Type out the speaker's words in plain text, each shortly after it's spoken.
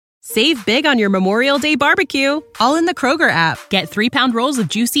Save big on your Memorial Day barbecue, all in the Kroger app. Get 3-pound rolls of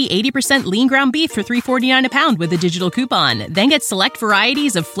juicy 80% lean ground beef for $3.49 a pound with a digital coupon. Then get select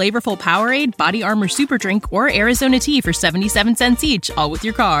varieties of flavorful Powerade, Body Armor Super Drink, or Arizona tea for 77 cents each, all with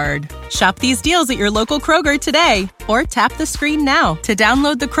your card. Shop these deals at your local Kroger today, or tap the screen now to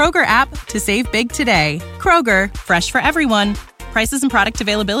download the Kroger app to save big today. Kroger, fresh for everyone. Prices and product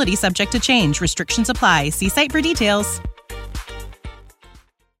availability subject to change. Restrictions apply. See site for details.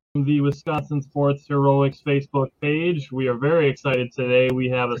 The Wisconsin Sports Heroics Facebook page. We are very excited today. We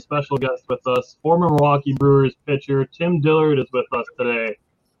have a special guest with us. Former Milwaukee Brewers pitcher Tim Dillard is with us today.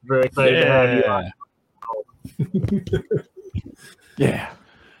 Very excited to have you on. Yeah.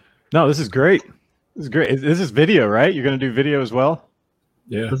 No, this is great. This is great. This is video, right? You're going to do video as well?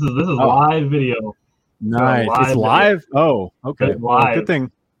 Yeah. This is live video. Nice. It's live? Video. Oh, okay. It's live. Well,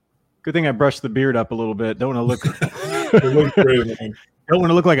 good thing I brushed the beard up a little bit. Don't want to look It looks great, man. Don't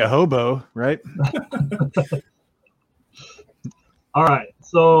want to look like a hobo, right? All right.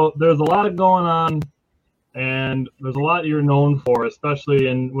 So there's a lot going on, and there's a lot you're known for, especially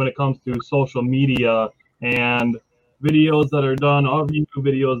when it comes to social media and videos that are done of you,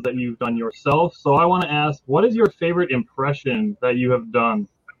 videos that you've done yourself. So I want to ask, what is your favorite impression that you have done?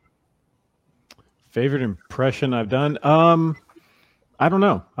 Favorite impression I've done? I don't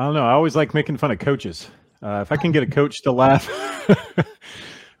know. I always like making fun of coaches. If I can get a coach to laugh,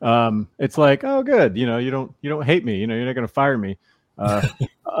 it's like, oh, good. You don't hate me. You're not going to fire me. I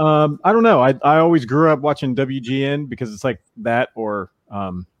don't know. I always grew up watching WGN because it's like that, or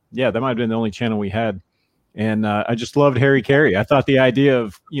that might have been the only channel we had, and I just loved Harry Carey. I thought the idea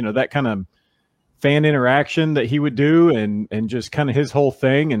of that kind of fan interaction that he would do, and just kind of his whole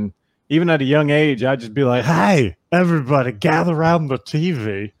thing, and even at a young age, I'd just be like, "Hey, everybody, gather around the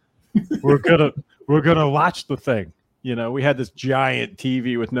TV. We're gonna watch the thing." We had this giant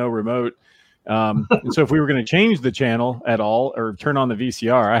TV with no remote. And so if we were going to change the channel at all or turn on the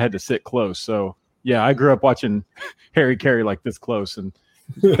VCR, I had to sit close. So yeah, I grew up watching Harry Carey like this close, and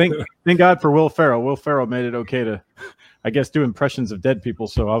thank God for Will Ferrell. Will Ferrell made it okay to, I guess, do impressions of dead people.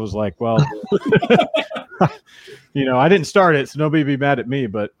 So I was like, well, I didn't start it, so nobody be mad at me,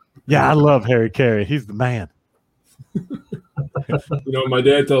 but yeah, I love Harry Carey. He's the man. My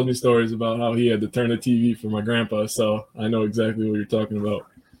dad told me stories about how he had to turn the TV for my grandpa, so I know exactly what you're talking about.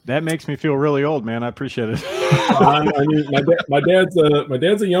 That makes me feel really old, man. I appreciate it. My dad's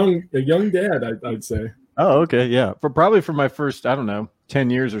a young dad, I'd say. Oh, okay, yeah. For my first, 10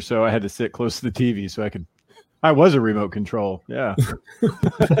 years or so, I had to sit close to the TV so I was a remote control. Yeah.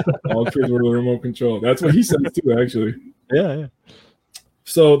 All kids were the remote control. That's what he said too, actually. Yeah.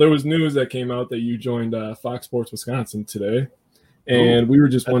 So there was news that came out that you joined Fox Sports Wisconsin today, and we were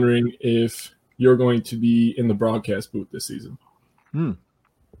just wondering if you're going to be in the broadcast booth this season.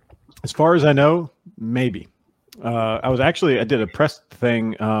 As far as I know, maybe. I did a press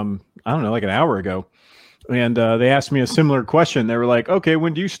thing, like an hour ago, and they asked me a similar question. They were like, "Okay,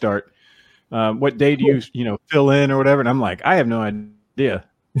 when do you start? What day do you fill in or whatever?" And I'm like, "I have no idea.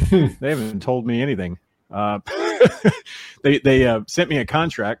 They haven't told me anything." They sent me a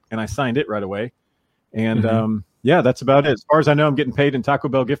contract and I signed it right away. And that's about it. As far as I know, I'm getting paid in Taco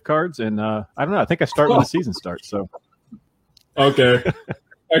Bell gift cards. And I don't know. I think I start when the season starts. So, okay.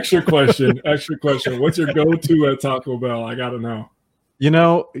 Extra question. What's your go-to at Taco Bell? I got to know.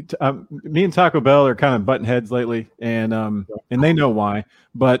 Me and Taco Bell are kind of button heads lately, and they know why.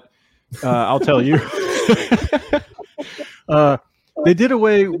 But I'll tell you. They did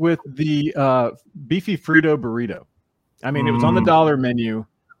away with the beefy Frito burrito. It was on the dollar menu,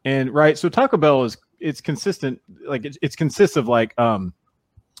 and right. So Taco Bell it's consistent. Like it consists of like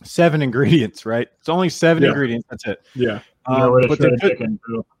 7 ingredients, right? It's only 7 ingredients. That's it. Yeah. But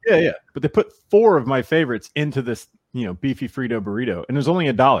they put 4 of my favorites into this, beefy Frito burrito, and it was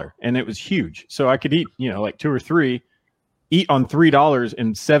only $1, and it was huge. So I could eat, like 2 or 3, eat on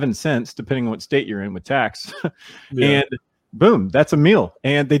 $3.07, depending on what state you're in with tax, and boom, that's a meal.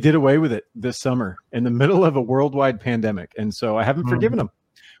 And they did away with it this summer in the middle of a worldwide pandemic. And so I haven't forgiven them,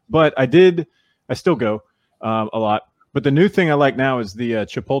 but I still go a lot. But the new thing I like now is the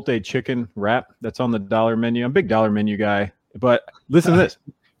Chipotle chicken wrap that's on the dollar menu. I'm a big dollar menu guy, but listen to this.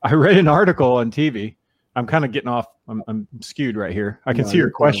 I read an article on TV. I'm kind of getting off. I'm skewed right here. I can see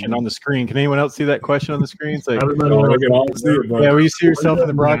your question on the screen. Can anyone else see that question on the screen? It's like, will you see yourself in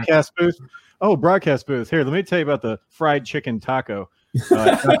the broadcast booth? Oh, broadcast booth. Here, let me tell you about the fried chicken taco.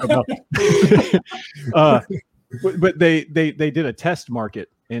 But they did a test market.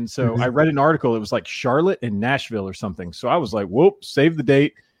 And so I read an article. It was like Charlotte and Nashville or something. So I was like, whoop, save the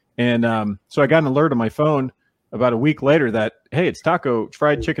date. And so I got an alert on my phone. about a week later that, hey, it's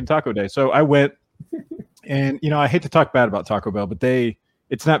fried chicken taco day. So I went, and I hate to talk bad about Taco Bell, but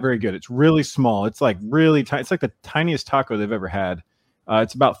it's not very good. It's really small. It's like really tiny. It's like the tiniest taco they've ever had.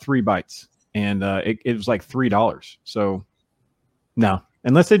 It's about 3 bites, and it was like $3. So no,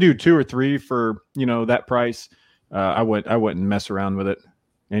 unless they do 2 or 3 for that price, I wouldn't mess around with it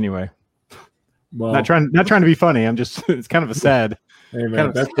anyway. Well, not trying to be funny. I'm just it's kind of a sad. Hey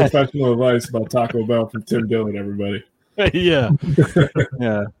man, that's professional advice about Taco Bell from Tim Dillard, everybody. Yeah.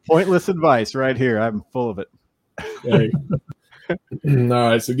 Yeah. Pointless advice right here. I'm full of it. Hey. All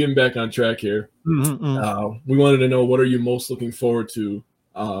right. So getting back on track here, we wanted to know, what are you most looking forward to,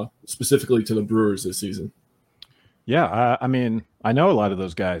 specifically to the Brewers this season? Yeah. I mean, I know a lot of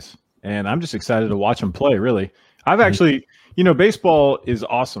those guys, and I'm just excited to watch them play, really. I've actually, baseball is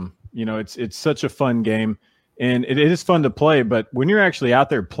awesome. It's such a fun game, and it is fun to play. But when you're actually out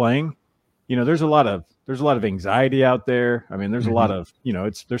there playing, there's a lot of anxiety out there. I mean, there's a lot of,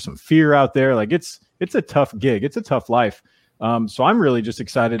 there's some fear out there. Like it's a tough gig. It's a tough life. So I'm really just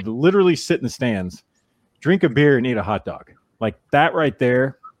excited to literally sit in the stands, drink a beer, and eat a hot dog. Like that right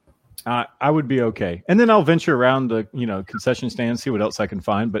there, I would be okay. And then I'll venture around the, concession stand, see what else I can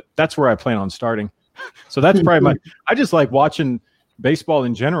find. But that's where I plan on starting. So that's probably I just like watching baseball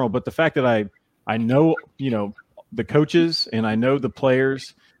in general. But the fact that I know, the coaches, and I know the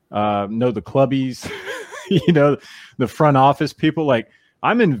players, know the clubbies, the front office people, like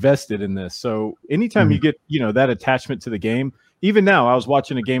I'm invested in this. So anytime you get, that attachment to the game, even now, I was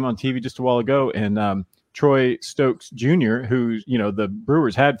watching a game on TV just a while ago, and Troy Stokes Jr., who, the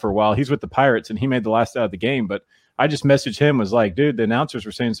Brewers had for a while, he's with the Pirates, and he made the last out of the game. But I just messaged him, was like, dude, the announcers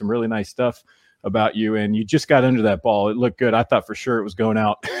were saying some really nice stuff about you, and you just got under that ball. It looked good. I thought for sure it was going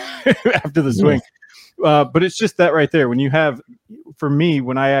out after the swing. But it's just that right there. When you have, for me,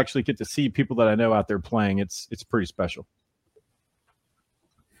 when I actually get to see people that I know out there playing, it's pretty special.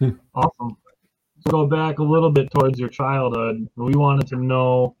 Awesome. Go back a little bit towards your childhood. We wanted to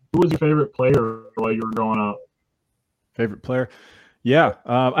know, who was your favorite player while you were growing up? Favorite player? Yeah,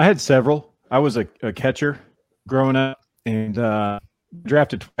 I had several. I was a catcher growing up, and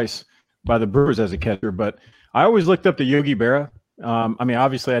drafted twice by the Brewers as a catcher. But I always looked up to Yogi Berra. I mean,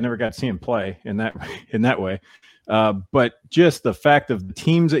 obviously, I never got to see him play in that way. But just the fact of the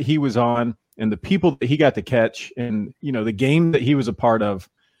teams that he was on and the people that he got to catch, and the game that he was a part of,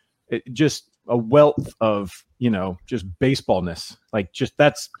 just a wealth of just baseballness. Like just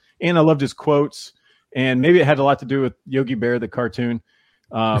and I loved his quotes, and maybe it had a lot to do with Yogi Berra, the cartoon.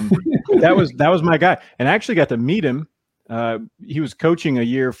 That was my guy, and I actually got to meet him. He was coaching a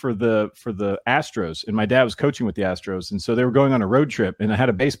year for the Astros, and my dad was coaching with the Astros. And so they were going on a road trip, and I had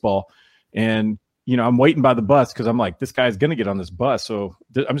a baseball, and, I'm waiting by the bus, cause I'm like, this guy's going to get on this bus. So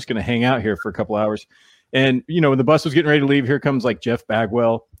I'm just going to hang out here for a couple hours. And, when the bus was getting ready to leave, here comes like Jeff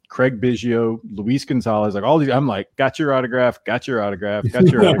Bagwell, Craig Biggio, Luis Gonzalez, like all these. I'm like, got your autograph.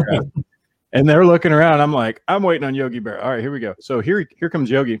 And they're looking around. I'm like, I'm waiting on Yogi Berra. All right, here we go. So here comes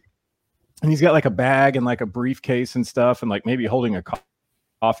Yogi. And he's got like a bag and like a briefcase and stuff, and like maybe holding a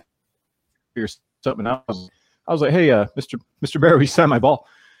coffee or something. I was like, hey, Mr. Berra, will you sign my ball?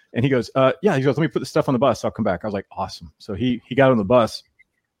 And he goes, yeah. He goes, let me put the stuff on the bus. I'll come back. I was like, awesome. So he got on the bus,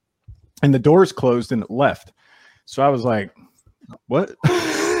 and the doors closed and it left. So I was like, what?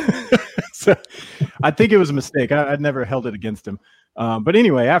 So I think it was a mistake. I'd never held it against him. But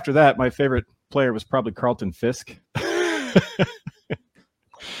anyway, after that, my favorite player was probably Carlton Fisk.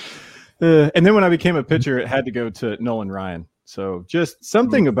 And then when I became a pitcher, it had to go to Nolan Ryan. So just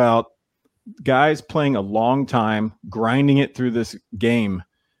something about guys playing a long time, grinding it through this game,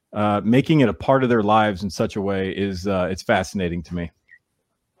 making it a part of their lives in such a way is it's fascinating to me.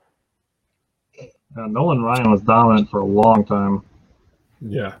 Nolan Ryan was dominant for a long time.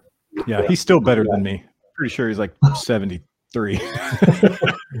 Yeah, he's still better than me. Pretty sure he's like 73.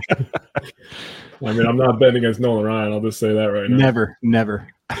 I mean, I'm not betting against Nolan Ryan. I'll just say that right now. Never.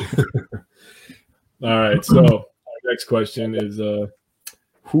 All right. So our next question is,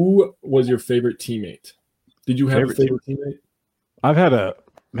 who was your favorite teammate? Did you have a favorite teammate? I've had I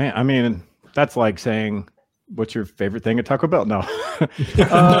mean, that's like saying, what's your favorite thing at Taco Bell? No.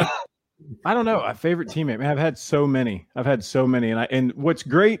 I don't know. A favorite teammate. Man, I've had so many. And what's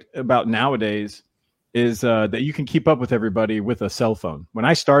great about nowadays is that you can keep up with everybody with a cell phone. When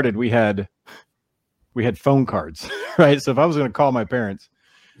I started, we had phone cards, right? So if I was going to call my parents,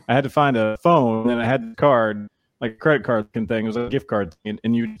 I had to find a phone, and I had a card, like a credit card thing. It was a gift card,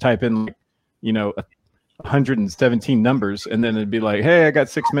 and you type in, 117 numbers, and then it'd be like, hey, I got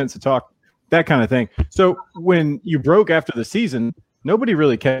 6 minutes to talk, that kind of thing. So when you broke after the season, nobody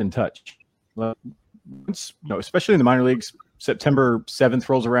really kept in touch. once, especially in the minor leagues, September 7th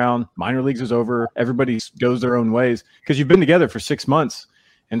rolls around, minor leagues is over, everybody goes their own ways because you've been together for 6 months.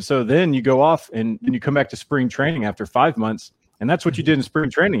 And so then you go off and you come back to spring training after 5 months. And that's what you did in spring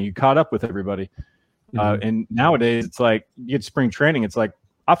training. You caught up with everybody. And nowadays it's like you get spring training. It's like,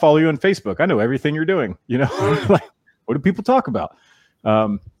 I follow you on Facebook. I know everything you're doing, like, what do people talk about?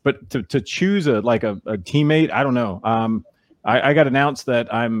 But to choose a teammate, I don't know. I got announced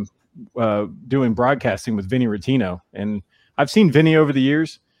that I'm doing broadcasting with Vinny Rottino, and I've seen Vinny over the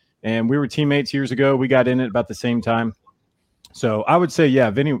years, and we were teammates years ago. We got in it about the same time. So I would say, yeah,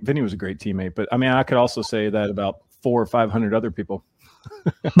 Vinny was a great teammate, but I mean, I could also say that about 400 or 500 other people.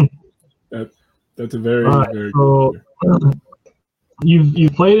 That's a very, very good.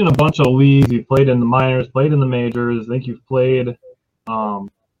 You've played in a bunch of leagues. You've played in the minors, played in the majors. I think you've played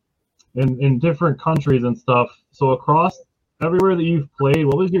in different countries and stuff. So across everywhere that you've played,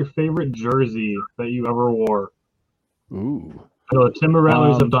 what was your favorite jersey that you ever wore? Ooh. I know the Timber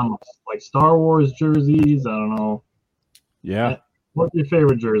Rattlers have done like Star Wars jerseys. I don't know. Yeah. What's your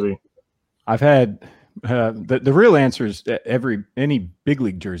favorite jersey? I've had the real answer is any big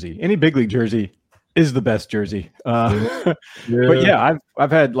league jersey. Any big league jersey is the best jersey. But yeah,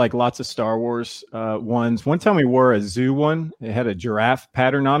 I've had like lots of Star Wars ones. One time we wore a zoo one. It had a giraffe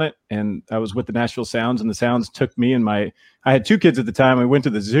pattern on it, and I was with the Nashville Sounds, and the Sounds took me and I had 2 kids at the time. We went to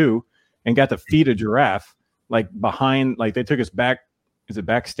the zoo and got to feed a giraffe like behind, like they took us back. Is it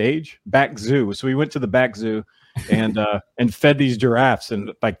backstage? Back zoo. So we went to the back zoo and fed these giraffes,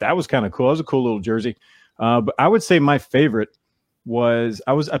 and like that was kind of cool. It was a cool little jersey. But I would say my favorite was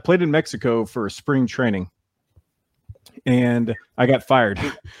I played in Mexico for spring training, and I got fired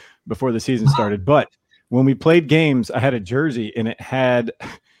before the season started. But when we played games, I had a jersey, and it had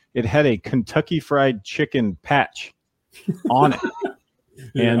a Kentucky Fried Chicken patch on it.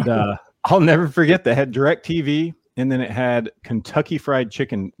 And I'll never forget that. It had DirecTV, and then it had Kentucky Fried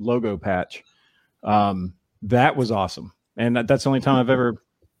Chicken logo patch. That was awesome. And that's the only time I've ever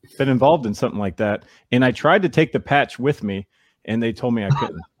been involved in something like that. And I tried to take the patch with me, and they told me I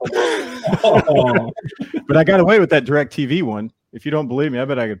couldn't. But I got away with that DirecTV one. If you don't believe me, I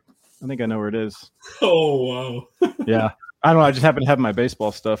think I know where it is. Oh, wow. Yeah. I don't know. I just happen to have my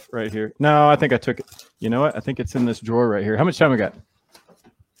baseball stuff right here. No, I think I took it. You know what? I think it's in this drawer right here. How much time we got?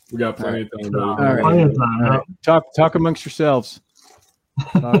 We got plenty of time. All right. Talk amongst yourselves.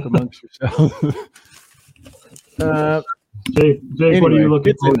 Talk amongst yourselves. Jake, anyway, what are you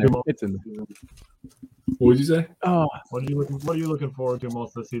looking forward to? It's in there. What would you say? Oh, what are you looking forward to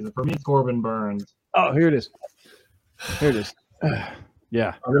most of the season? For me, it's Corbin Burns. Oh, here it is.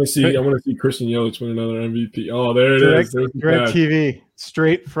 Yeah, I want to see Christian Yelich win another MVP. Oh, there it is. DirecTV,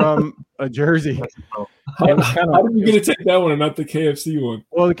 straight from a jersey. How did you get to take that one and not the KFC one?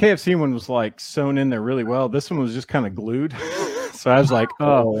 Well, the KFC one was like sewn in there really well. This one was just kind of glued. So I was like,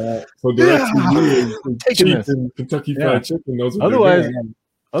 oh, so DirecTV and Kentucky Fried Chicken. Those are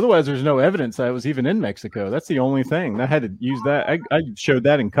otherwise, there's no evidence I was even in Mexico. That's the only thing. I had to use that. I showed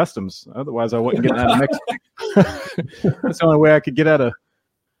that in customs. Otherwise, I wouldn't get out of Mexico. That's the only way I could get out of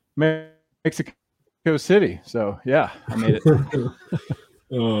Mexico City. So, yeah, I made it.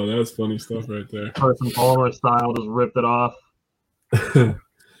 Oh, that's funny stuff right there. Carson Palmer style, just ripped it off.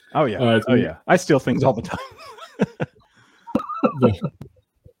 Oh, yeah. Yeah. I steal things all the time.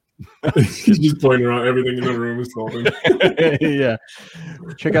 He's just pointing around everything in the room is solving. Yeah.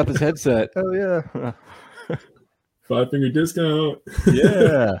 Check out this headset. Oh, yeah. 5-finger discount.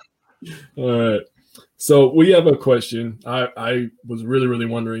 Yeah. All right. So we have a question. I was really, really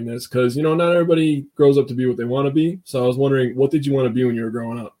wondering this because, not everybody grows up to be what they want to be. So I was wondering, what did you want to be when you were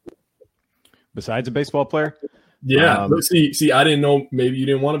growing up? Besides a baseball player? Yeah. See, I didn't know. Maybe you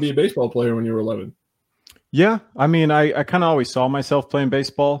didn't want to be a baseball player when you were 11. Yeah. I mean, I kind of always saw myself playing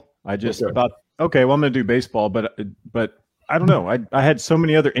baseball. I just I'm going to do baseball, but I don't know. I had so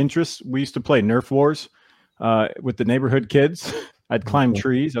many other interests. We used to play Nerf wars with the neighborhood kids. I'd climb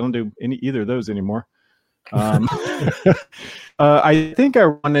trees. I don't do either of those anymore. I think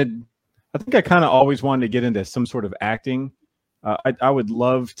I kind of always wanted to get into some sort of acting. I would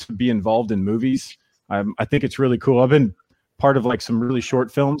love to be involved in movies. I think it's really cool. I've been part of like some really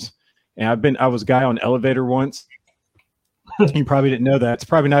short films, and I was a guy on Elevator once. You probably didn't know that. It's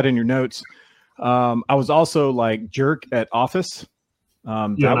probably not in your notes. I was also like Jerk at Office.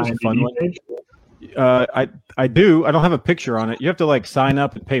 That was a fun one. I do. I don't have a picture on it. You have to like sign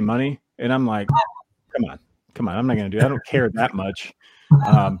up and pay money. And I'm like, come on. I'm not going to do it. I don't care that much.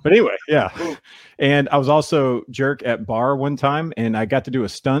 But anyway, yeah. And I was also Jerk at Bar one time, and I got to do a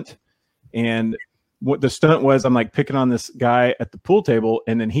stunt. And what the stunt was, I'm like picking on this guy at the pool table,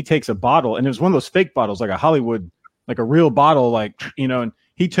 and then he takes a bottle, and it was one of those fake bottles, like a Hollywood, like a real bottle, like, you know, and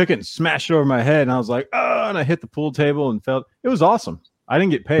he took it and smashed it over my head, and I was like, oh, and I hit the pool table and felt it was awesome. I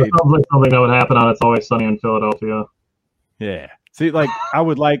didn't get paid. That sounds like something that would happen on It's Always Sunny in Philadelphia. Yeah. See, like I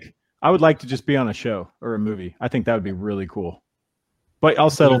would like to just be on a show or a movie. I think that would be really cool. But I'll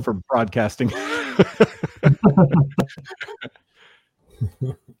settle for broadcasting.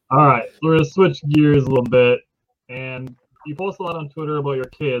 All right, we're gonna switch gears a little bit, and you post a lot on Twitter about your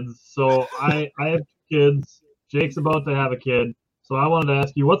kids. So I have kids. Jake's about to have a kid, so I wanted to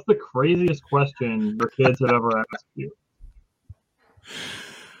ask you, what's the craziest question your kids have ever asked you?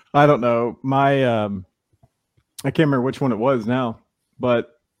 I don't know. My I can't remember which one it was now,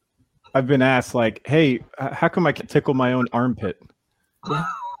 but I've been asked like, "Hey, how come I can tickle my own armpit?"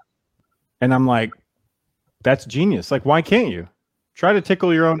 And I'm like, "That's genius! Like, why can't you try to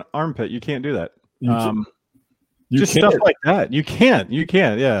tickle your own armpit? You can't do that. Just stuff like that. You can't.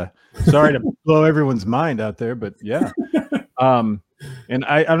 Yeah. Sorry to blow everyone's mind out there, but yeah. And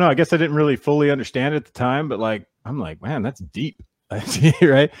I don't know. I guess I didn't really fully understand it at the time, but like, I'm like, man, that's deep,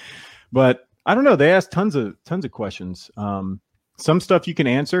 right? But I don't know. They asked tons of questions. Some stuff you can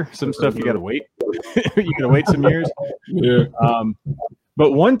answer. Some stuff you got to wait. You got to wait some years. Yeah.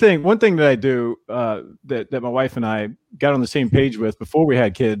 But one thing that I do that my wife and I got on the same page with before we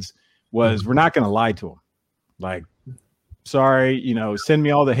had kids was we're not going to lie to them. Like, sorry, you know, send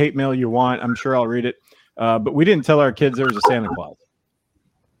me all the hate mail you want. I'm sure I'll read it. But we didn't tell our kids there was a Santa Claus.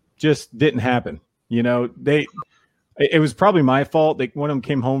 Just didn't happen. You know, it was probably my fault. One of them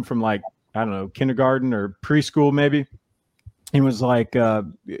came home from like, I don't know, kindergarten or preschool maybe. He was like,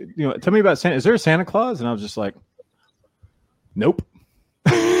 you know, tell me about Santa. Is there a Santa Claus? And I was just like, nope.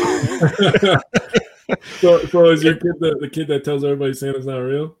 So is your kid the kid that tells everybody Santa's not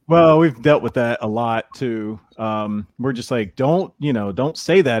real? Well, we've dealt with that a lot too. We're just like, don't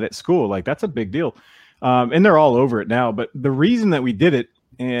say that at school. Like, that's a big deal. And they're all over it now. But the reason that we did it,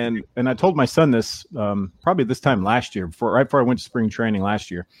 and I told my son this probably this time last year, right before I went to spring training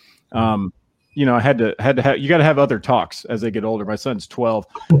last year. You know, I had to have, you got to have other talks as they get older. My son's 12,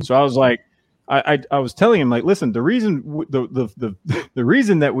 so I was like, I was telling him like, listen, the reason the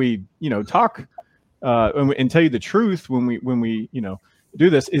reason that we, you know, talk and tell you the truth when we you know, do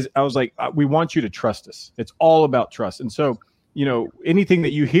this is, I was like, we want you to trust us. It's all about trust. And so, you know, anything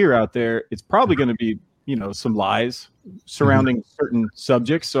that you hear out there, it's probably going to be, you know, some lies surrounding certain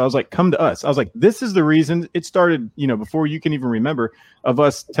subjects. So I was like, come to us. I was like, this is the reason it started, you know, before you can even remember, of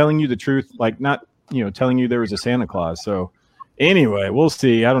us telling you the truth, like not, you know, telling you there was a Santa Claus. So anyway, we'll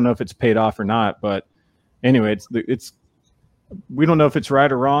see. I don't know if it's paid off or not, but anyway, it's we don't know if it's right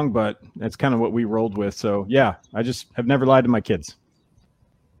or wrong, but that's kind of what we rolled with. So yeah, I just have never lied to my kids.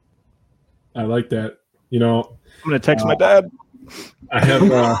 I like that. You know, I'm going to text my dad. I have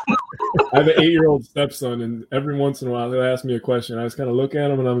an 8-year-old stepson, and every once in a while he'll ask me a question. I just kind of look at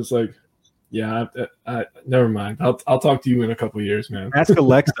him, and I'm just like, "Yeah, I never mind. I'll talk to you in a couple of years, man." Ask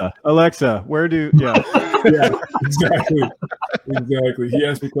Alexa. Alexa, where do? Yeah, yeah, exactly. He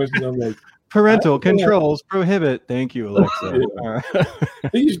asked me questions. I'm like, parental controls prohibit. Thank you, Alexa. Yeah. I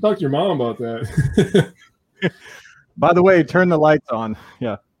think you should talk to your mom about that. By the way, turn the lights on.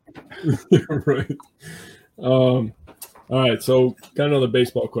 Yeah. Right. All right, so got another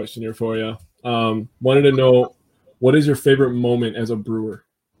baseball question here for you. Wanted to know, what is your favorite moment as a Brewer?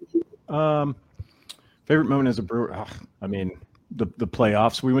 Favorite moment as a Brewer? I mean, the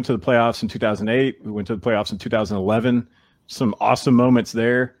playoffs. We went to the playoffs in 2008. We went to the playoffs in 2011. Some awesome moments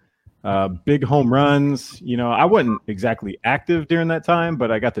there. Big home runs. You know, I wasn't exactly active during that time,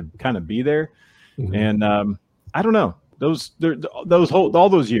 but I got to kind of be there. Mm-hmm. And I don't know. All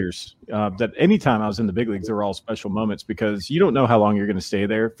those years that anytime I was in the big leagues, they were all special moments because you don't know how long you're going to stay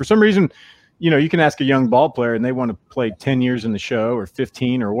there. For some reason, you know, you can ask a young ball player and they want to play 10 years in the show or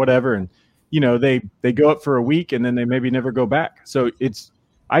 15 or whatever. And, you know, they go up for a week and then they maybe never go back. So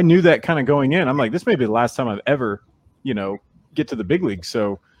I knew that kind of going in. I'm like, this may be the last time I've ever, you know, get to the big leagues.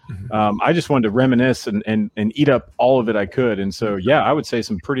 So I just wanted to reminisce and eat up all of it I could. And so, yeah, I would say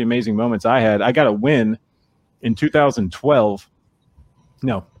some pretty amazing moments I had. I got a win in 2012.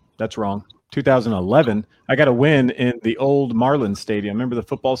 No, that's wrong. 2011. I got a win in the old Marlins Stadium. Remember the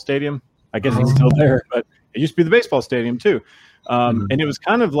football stadium? I guess it's still there, but it used to be the baseball stadium too. And it was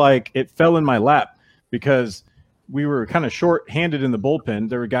kind of like it fell in my lap because we were kind of short-handed in the bullpen.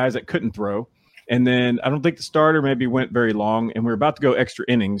 There were guys that couldn't throw. And then I don't think the starter maybe went very long, and we were about to go extra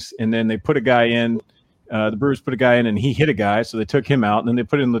innings. And then they put a guy in The Brewers put a guy in and he hit a guy, so they took him out. And then they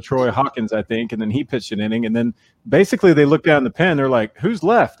put in LaTroy Hawkins, I think, and then he pitched an inning. And then basically they looked down the pen. They're like, who's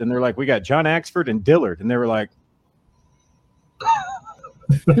left? And they're like, we got John Axford and Dillard. And they were like,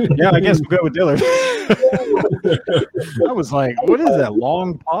 yeah, I guess we'll go with Dillard. I was like, what is that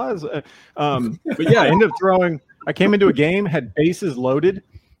long pause? But yeah, I ended up throwing. I came into a game, had bases loaded,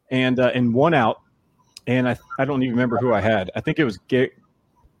 and one out. And I don't even remember who I had. I think it was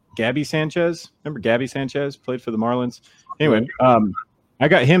Gabby Sanchez. Remember Gabby Sanchez played for the Marlins? Anyway, I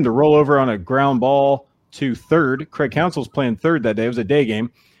got him to roll over on a ground ball to third. Craig Counsell's playing third that day. It was a day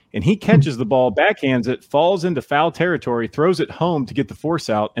game. And he catches the ball, backhands it, falls into foul territory, throws it home to get the force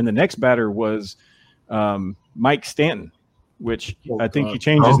out. And the next batter was Mike Stanton, which I think he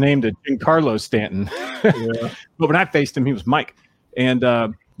changed his name to Giancarlo Stanton. Yeah. But when I faced him, he was Mike. And,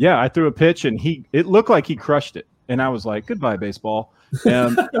 I threw a pitch, and it looked like he crushed it. And I was like, goodbye, baseball.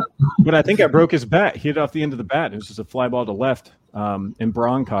 But I think I broke his bat. He hit it off the end of the bat. It was just a fly ball to left, and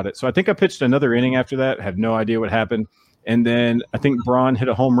Braun caught it. So I think I pitched another inning after that. Had no idea what happened. And then I think Braun hit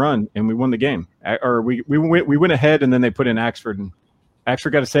a home run, and we won the game. Or we went ahead, and then they put in Axford, and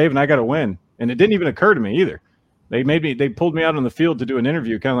Axford got a save, and I got a win. And it didn't even occur to me either. They pulled me out on the field to do an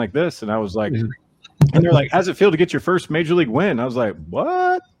interview, kind of like this, and I was like, and they're like, "How's it feel to get your first major league win?" I was like,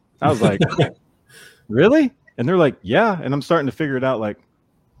 "What?" I was like, "Really?" And they're like, "Yeah." And I'm starting to figure it out. Like,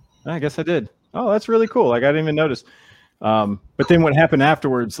 I guess I did. Oh, that's really cool. Like, I didn't even notice. But then what happened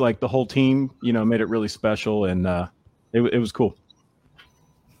afterwards? Like, the whole team, made it really special, and it was cool.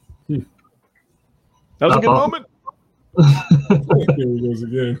 That was a good moment. Here he goes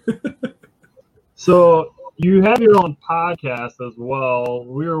again. So you have your own podcast as well.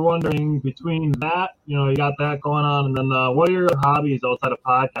 We were wondering, between that, you got that going on, and then what are your hobbies outside of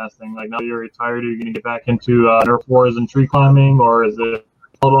podcasting? Like, now that you're retired, are you going to get back into Nerf wars and tree climbing, or is it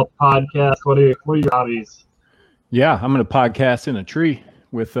all about podcast? What are your hobbies? Yeah, I'm going to podcast in a tree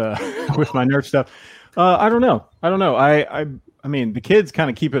with my Nerf stuff. I don't know. I mean, the kids kind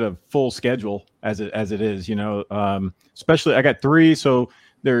of keep it a full schedule as it is, especially I got 3. So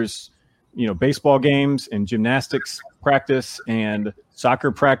there's, baseball games and gymnastics practice and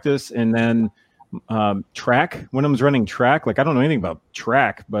soccer practice. And then track. One of them's running track. Like, I don't know anything about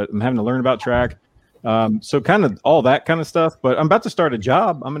track, but I'm having to learn about track. So kind of all that kind of stuff. But I'm about to start a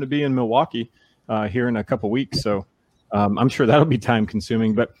job. I'm going to be in Milwaukee here in a couple weeks. So I'm sure that'll be time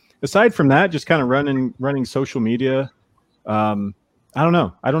consuming. But aside from that, just kind of running social media. I don't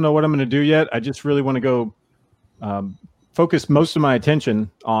know. I don't know what I'm going to do yet. I just really want to go focus most of my attention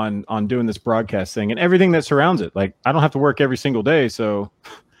on doing this broadcast thing and everything that surrounds it. Like, I don't have to work every single day. So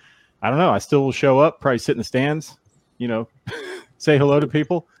I don't know. I still will show up, probably sit in the stands, say hello to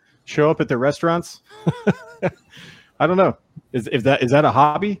people, show up at their restaurants. I don't know. Is that a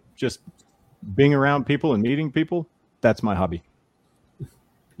hobby? Just being around people and meeting people? That's my hobby.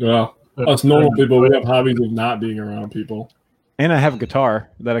 Well, us normal people, we have hobbies of not being around people. And I have a guitar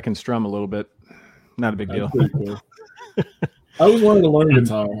that I can strum a little bit. Not a big deal. Cool. I always wanted to learn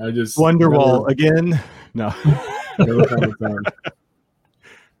guitar. I just Wonderwall again. No. Never found the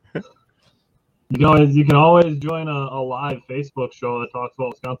time. You can always join a live Facebook show that talks about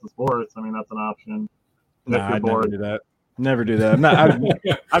Wisconsin sports. I mean, that's an option. No, I'd never do that. Never do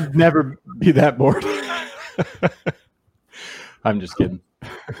that. I'd never be that bored. I'm just kidding.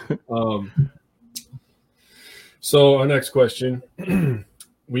 So our next question.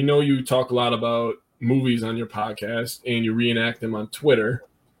 We know you talk a lot about movies on your podcast and you reenact them on Twitter.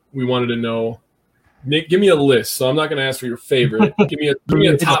 We wanted to know, Nick, give me a list. So I'm not going to ask for your favorite. Give me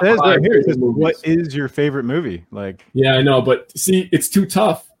a top 5 right here. What is your favorite movie? Like, yeah, I know, but see, it's too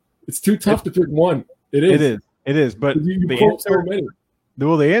tough. It's too tough to pick one. It is. But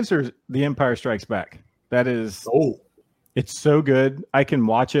the answer is The Empire Strikes Back. That is. It's so good. I can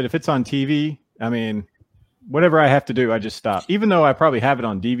watch it if it's on TV. I mean, whatever I have to do, I just stop. Even though I probably have it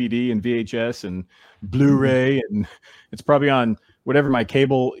on DVD and VHS and Blu-ray, and it's probably on whatever my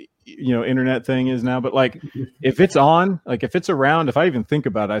cable, internet thing is now. But like, if it's on, like if it's around, if I even think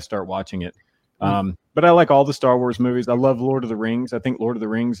about it, I start watching it. But I like all the Star Wars movies. I love Lord of the Rings. I think Lord of the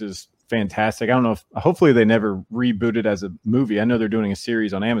Rings is fantastic. I don't know if hopefully they never reboot it as a movie. I know they're doing a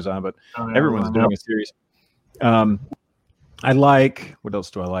series on Amazon, but everyone's doing a series. I like, what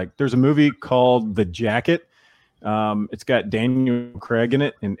else do I like? There's a movie called The Jacket. It's got Daniel Craig in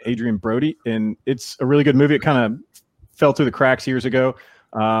it and Adrian Brody, and it's a really good movie. It kind of fell through the cracks years ago.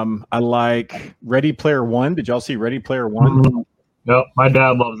 I like Ready Player One. Did y'all see Ready Player One? Mm-hmm. Yep, my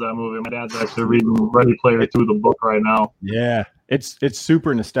dad loves that movie. My dad's actually reading Ready Player 2, the book, right now. Yeah, it's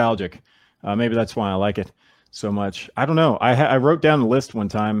super nostalgic. Maybe that's why I like it. so much. I don't know. I wrote down a list one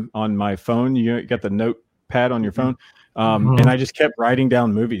time on my phone. You got the notepad on your phone. And I just kept writing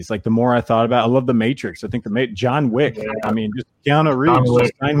down movies. Like the more I thought about, I love The Matrix. I think John Wick. Yeah. I mean, just Keanu Reeves,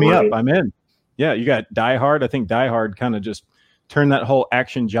 just sign me up. I'm in. Yeah, you got Die Hard. I think Die Hard kind of just turned that whole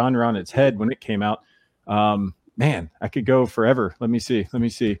action genre on its head when it came out. Man, I could go forever. Let me see.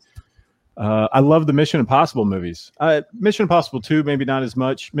 I love the Mission Impossible movies. Mission Impossible 2, maybe not as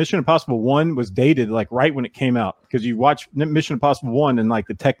much. Mission Impossible 1 was dated like right when it came out, because you watch Mission Impossible 1 and like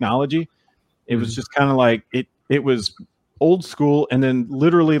the technology, it was just kind of like it was old school. And then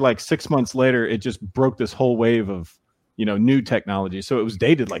literally like 6 months later, it just broke this whole wave of, new technology. So it was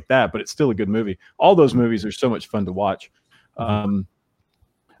dated like that, but it's still a good movie. All those movies are so much fun to watch. I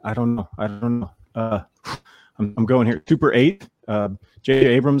don't know. I'm going here. Super 8. J.J.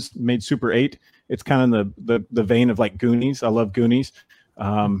 Abrams made Super 8. It's kind of the vein of like Goonies. I love Goonies.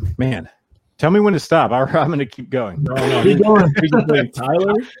 Man, tell me when to stop. I'm going to keep going. No, keep going.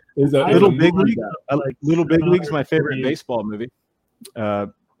 Tyler is Little Big League. Little Big League's my favorite baseball movie.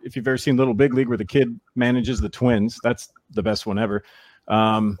 If you've ever seen Little Big League, where the kid manages the Twins, that's the best one ever.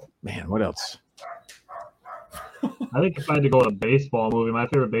 Man, what else? I think if I had to go with a baseball movie, my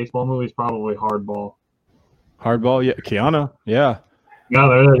favorite baseball movie is probably Hardball. Hardball, yeah. Keanu, yeah. Yeah,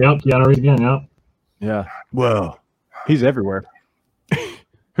 there. Yep, Keanu Reeves again. Yep. Yeah. Whoa, he's everywhere.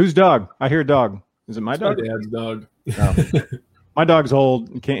 Whose dog? I hear a dog. Is it my dog? My dad's dog. No. My dog's old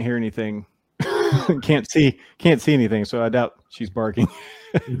and can't hear anything. can't see anything, so I doubt she's barking.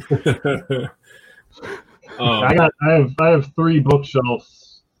 I have 3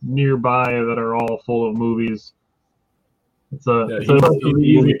 bookshelves nearby that are all full of movies. It's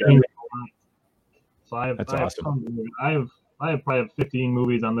easy thing. So I have probably 15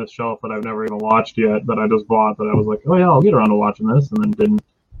 movies on this shelf that I've never even watched yet, that I just bought, that I was like, oh yeah, I'll get around to watching this, and then didn't.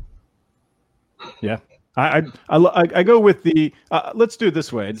 Yeah. I go with the let's do it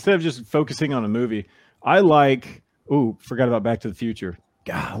this way. Instead of just focusing on a movie, I like forgot about Back to the Future.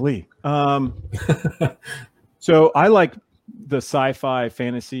 Golly. So I like the sci-fi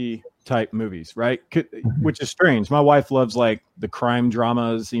fantasy type movies, right? Which is strange. My wife loves like the crime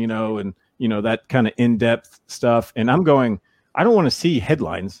dramas, and that kind of in-depth stuff. And I'm going, I don't want to see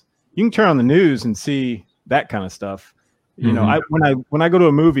headlines. You can turn on the news and see that kind of stuff. When I go to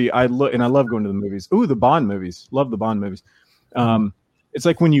a movie, I look, and I love going to the movies. The Bond movies. Love the Bond movies. It's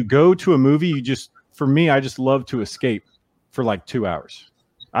like when you go to a movie, I just love to escape for like 2 hours.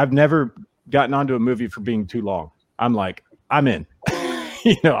 I've never gotten onto a movie for being too long. I'm like, I'm in.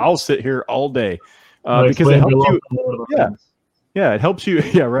 I'll sit here all day because it helps you. Yeah, it helps you.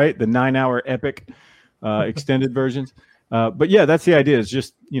 Yeah, right. The 9-hour epic extended versions. But yeah, that's the idea, is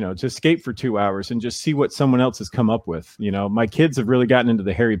just, to escape for 2 hours and just see what someone else has come up with. My kids have really gotten into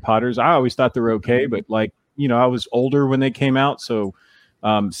the Harry Potters. I always thought they were okay, but like, I was older when they came out. So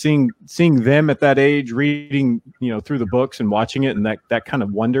seeing them at that age, reading, through the books and watching it, and that kind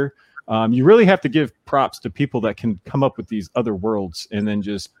of wonder, you really have to give props to people that can come up with these other worlds and then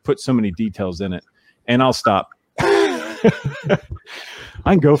just put so many details in it. And I'll stop. I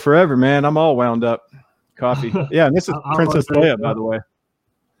can go forever, man. I'm all wound up. Coffee. Yeah, and this is Princess Leia, by the way.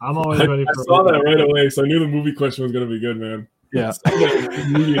 I'm always ready for I saw that right away, so I knew the movie question was going to be good, man. Yeah.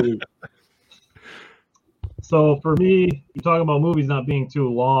 So for me, you talk about movies not being too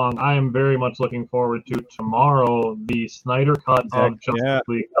long. I am very much looking forward to tomorrow. The Snyder Cut of Justice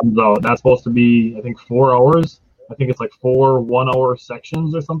League comes out. That's supposed to be, I think, 4 hours. I think it's like 4 1-hour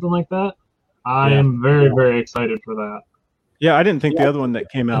sections or something like that. I am very, very excited for that. Yeah, I didn't think the other one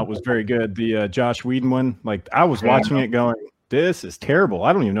that came out was very good. The Josh Whedon one. Like, I was watching it going, this is terrible.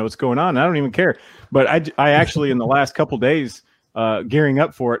 I don't even know what's going on. I don't even care. But I actually, in the last couple days, gearing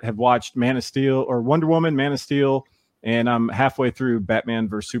up for it, have watched Man of Steel or Wonder Woman, Man of Steel, and I'm halfway through Batman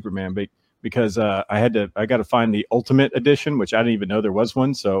vs Superman. Because I got to find the Ultimate Edition, which I didn't even know there was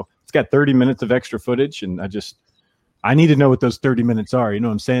one. So it's got 30 minutes of extra footage, and I need to know what those 30 minutes are. You know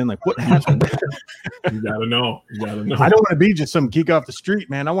what I'm saying? Like, what happened? You gotta know. I don't want to be just some geek off the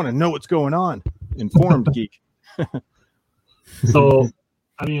street, man. I want to know what's going on. Informed geek. So,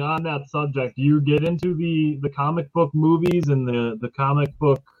 I mean, on that subject, you get into the comic book movies and the comic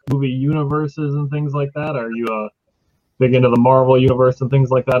book movie universes and things like that? Are you big into the Marvel universe and things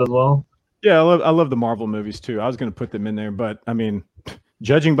like that as well? Yeah, I love the Marvel movies too. I was going to put them in there, but I mean,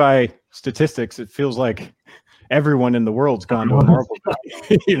 judging by statistics, it feels like everyone in the world's gone to a Marvel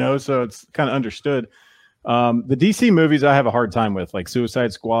movie, so it's kind of understood. The DC movies I have a hard time with, like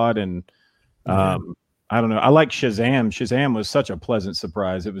Suicide Squad and I don't know. I like Shazam. Shazam was such a pleasant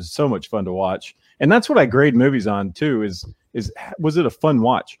surprise. It was so much fun to watch. And that's what I grade movies on too, is was it a fun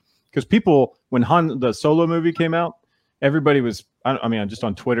watch? because people, when the Solo movie came out, everybody was, I mean, just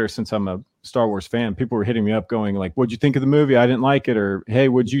on Twitter, since I'm a Star Wars fan, people were hitting me up going like, what'd you think of the movie? I didn't like it. Or, hey,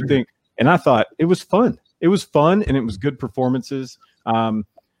 what'd you think? And I thought it was fun. It was fun, and it was good performances. I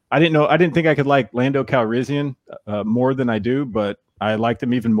didn't think I could like Lando Calrissian more than I do, but I liked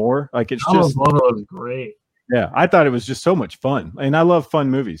him even more. Like, it's just was great. Yeah, I thought it was just so much fun. And I love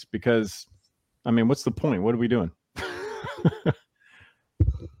fun movies because, I mean, what's the point? What are we doing?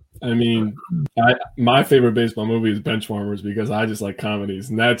 I mean, my favorite baseball movie is Benchwarmers because I just like comedies.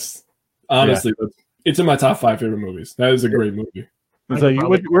 And that's honestly, it's in my top 5 favorite movies. That is a great movie. It's like,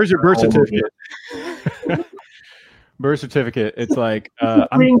 where's your birth certificate? Birth certificate. It's like,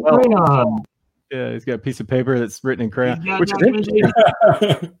 crayon. Yeah, he's got a piece of paper that's written in crayon. Which is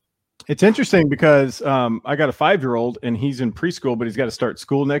interesting. It's interesting because I got a 5-year-old and he's in preschool, but he's got to start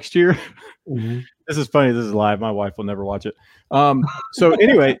school next year. Mm-hmm. This is funny. This is live. My wife will never watch it. So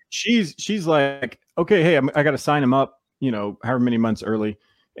anyway, she's like, okay, hey, I got to sign him up, however many months early.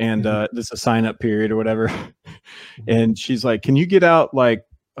 And this is a sign up period or whatever. And she's like, can you get out like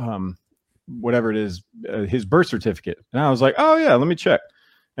whatever it is, his birth certificate? And I was like, oh yeah, let me check.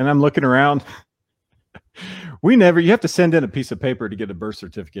 And I'm looking around. You have to send in a piece of paper to get a birth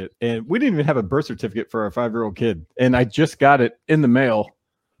certificate. And we didn't even have a birth certificate for our 5-year-old kid. And I just got it in the mail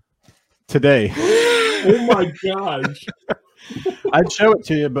today. Oh my gosh. I'd show it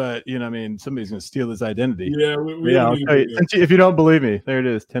to you, but somebody's going to steal his identity. Yeah. I'll tell you, if you don't believe me, there it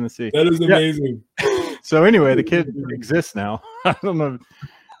is, Tennessee. That is amazing. Yeah. So anyway, the kid exists now. I don't know.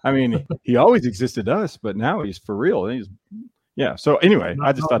 I mean, he always existed to us, but now he's for real. So anyway,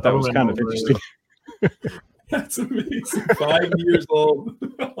 I just thought that was kind of interesting. That's amazing. 5 years old.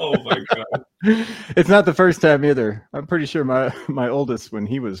 Oh my god! It's not the first time either. I'm pretty sure my oldest, when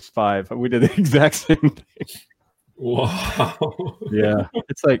he was 5, we did the exact same thing. Wow. Yeah,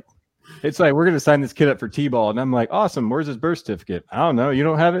 it's like we're gonna sign this kid up for T-ball, and I'm like, awesome. Where's his birth certificate? I don't know. You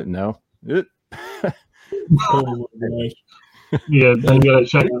don't have it? No. Oh my gosh. Yeah, then you gotta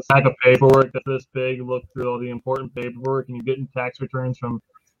check the stack of paperwork that's this big, look through all the important paperwork, and you're getting tax returns from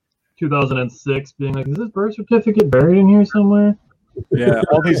 2006, being like, is this birth certificate buried in here somewhere? Yeah,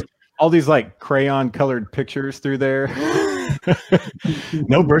 all these like crayon colored pictures through there.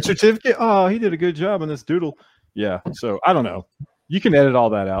 No birth certificate. Oh, he did a good job on this doodle. Yeah, so I don't know. You can edit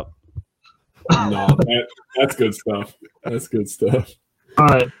all that out. No, that's good stuff. That's good stuff. All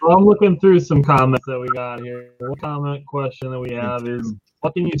right, so I'm looking through some comments that we got here. One comment question that we have is,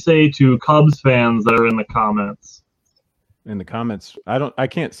 what can you say to Cubs fans that are in the comments? In the comments, I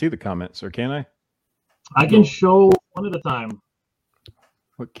can't see the comments, or can I? I can show one at a time.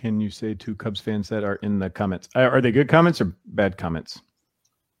 What can you say to Cubs fans that are in the comments? Are they good comments or bad comments?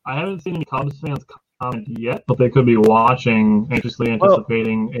 I haven't seen any Cubs fans comment yet, but they could be watching, anxiously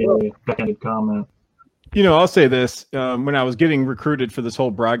anticipating a back-ended comment. I'll say this. When I was getting recruited for this whole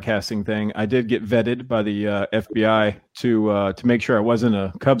broadcasting thing, I did get vetted by the FBI to make sure I wasn't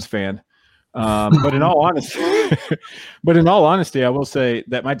a Cubs fan. But in all honesty, I will say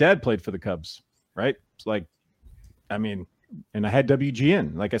that my dad played for the Cubs, right? It's like, I mean, and I had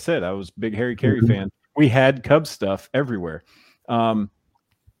WGN. Like I said, I was a big Harry Carey fan. We had Cubs stuff everywhere.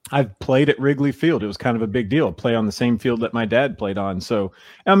 I've played at Wrigley Field. It was kind of a big deal. Play on the same field that my dad played on. So,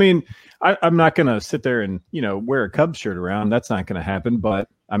 I mean, I'm not going to sit there and, wear a Cubs shirt around. That's not going to happen. But,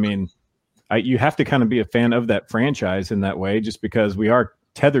 I mean, you have to kind of be a fan of that franchise in that way, just because we are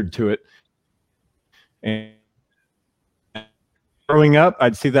tethered to it. And growing up,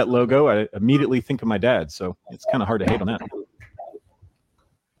 I'd see that logo. I immediately think of my dad. So it's kind of hard to hate on that.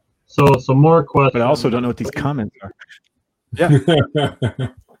 So some more questions. But I also don't know what these comments are. Yeah.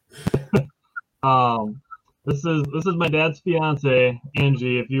 This is my dad's fiance,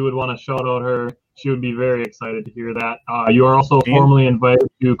 Angie. If you would want to shout out her, she would be very excited to hear that. You are also formally invited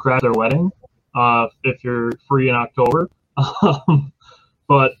to craft their wedding, if you're free in October.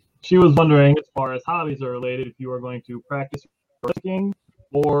 But she was wondering, as far as hobbies are related, if you are going to practice working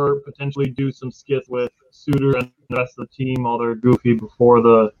or potentially do some skits with Suter and the rest of the team while they're goofy before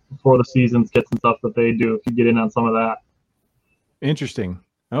the season skits and stuff that they do, if you get in on some of that. Interesting.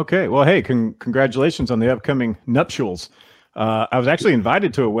 Okay. Well, hey, congratulations on the upcoming nuptials. I was actually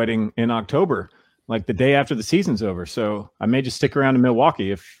invited to a wedding in October, like the day after the season's over. So I may just stick around in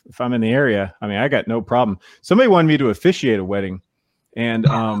Milwaukee if I'm in the area. I mean, I got no problem. Somebody wanted me to officiate a wedding. And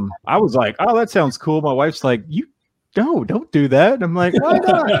I was like, oh, that sounds cool. My wife's like, don't do that. I'm like, why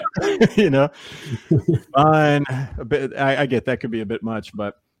not? Fine. I get that could be a bit much,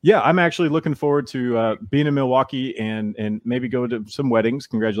 but yeah, I'm actually looking forward to being in Milwaukee and maybe go to some weddings.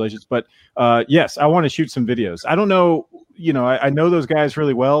 Congratulations. But yes, I want to shoot some videos. I don't know, I know those guys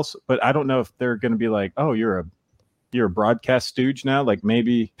really well, but I don't know if they're going to be like, oh, you're a broadcast stooge now. Like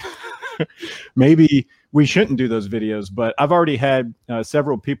maybe we shouldn't do those videos. But I've already had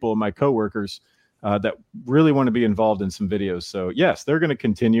several people, my coworkers, that really want to be involved in some videos. So yes, they're going to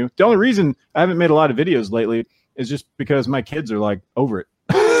continue. The only reason I haven't made a lot of videos lately is just because my kids are like over it.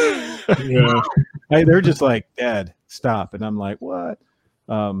 Yeah, they're just like, Dad, stop. And I'm like, what?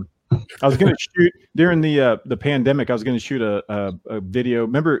 I was going to shoot during the pandemic. I was going to shoot a video.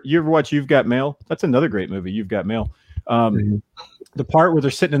 Remember, you ever watch You've Got Mail? That's another great movie, You've Got Mail. The part where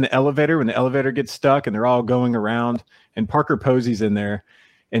they're sitting in the elevator when the elevator gets stuck and they're all going around, and Parker Posey's in there,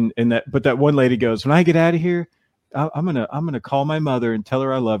 but that one lady goes, when I get out of here, I'm gonna call my mother and tell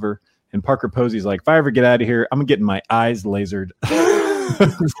her I love her. And Parker Posey's like, if I ever get out of here, I'm getting my eyes lasered.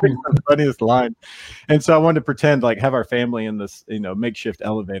 It's the funniest line. And so I wanted to pretend like have our family in this, makeshift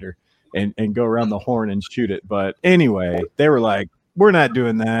elevator and go around the horn and shoot it. But anyway, they were like, we're not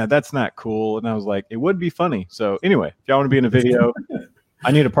doing that. That's not cool. And I was like, it would be funny. So anyway, if y'all want to be in a video,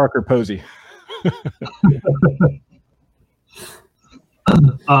 I need a Parker Posey. The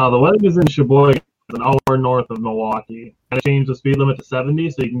wedding is in Sheboygan, an hour north of Milwaukee. I changed the speed limit to 70,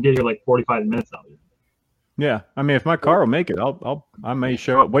 so you can get here like 45 minutes out here. Yeah, I mean, if my car will make it, I may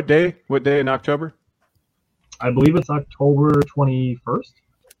show up. What day? What day in October? I believe it's October 21st.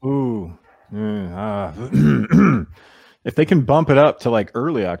 Ooh, if they can bump it up to like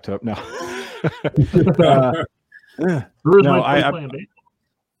early October,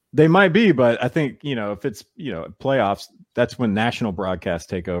 they might be, but I think if it's playoffs, that's when national broadcasts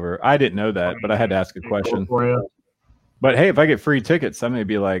take over. I didn't know that, but I had to ask a question. But hey, if I get free tickets, I may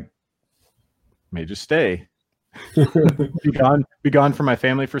be like, may just stay. be gone from my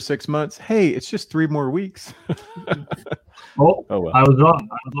family for 6 months. Hey, it's just 3 more weeks. Well. I was wrong.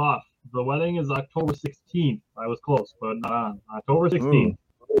 I was off. The wedding is October 16th. I was close, but not on. October 16th. Ooh.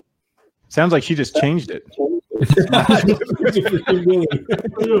 Sounds like she just changed it.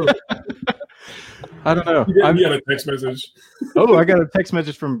 I don't know. I got a text message. Oh, I got a text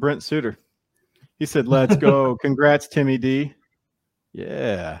message from Brent Suter. He said, let's go. Congrats, Timmy D.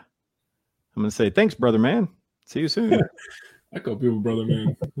 Yeah. I'm going to say, thanks, brother man. See you soon. I call people brother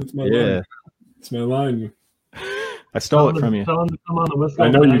man. That's my line. It's my line. I stole it from you. I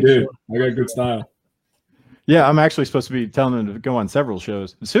know you did. I got good style. Yeah, I'm actually supposed to be telling him to go on several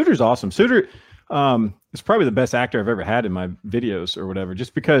shows. Suter's awesome. Suter is probably the best actor I've ever had in my videos or whatever,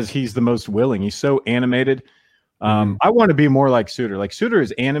 just because he's the most willing. He's so animated. I want to be more like Suter. Like Suter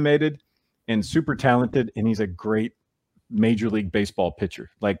is animated and super talented, and he's a great Major League Baseball pitcher.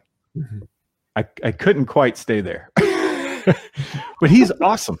 Like I couldn't quite stay there. But he's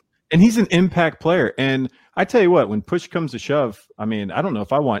awesome. And he's an impact player. And I tell you what, when push comes to shove, I mean, I don't know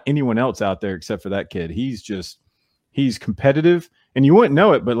if I want anyone else out there except for that kid. He's competitive, and you wouldn't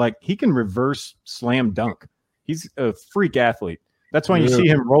know it, but like he can reverse slam dunk. He's a freak athlete. That's why you see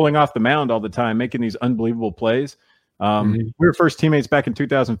him rolling off the mound all the time, making these unbelievable plays. We were first teammates back in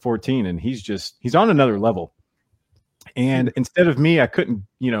 2014, and he's on another level. And instead of me, I couldn't,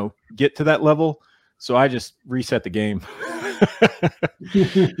 get to that level. So I just reset the game.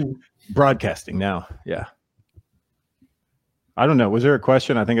 Broadcasting now. Yeah. I don't know. Was there a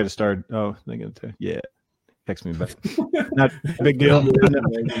question? I think I just started. Oh, yeah. Text me back. Not a big deal.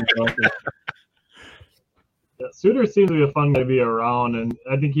 Yeah, Suter seems to be a fun guy to be around, and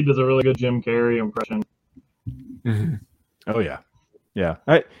I think he does a really good Jim Carrey impression. Oh yeah. Yeah.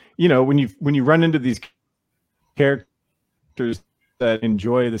 When you run into these characters that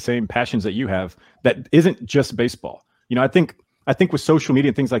enjoy the same passions that you have, that isn't just baseball. I think with social media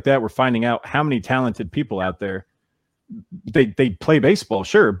and things like that, we're finding out how many talented people out there. They play baseball,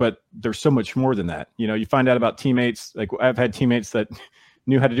 sure, but there's so much more than that. You find out about teammates. Like I've had teammates that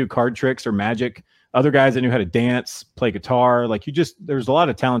knew how to do card tricks or magic. Other guys that knew how to dance, play guitar. Like there's a lot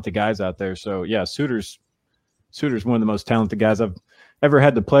of talented guys out there. So yeah, Suter's one of the most talented guys I've ever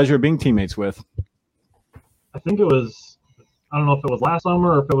had the pleasure of being teammates with. I think it was, I don't know if it was last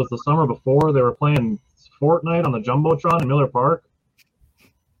summer or if it was the summer before, they were playing Fortnite on the Jumbotron in Miller Park.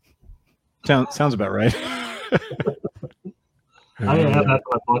 Sounds about right. I have that on my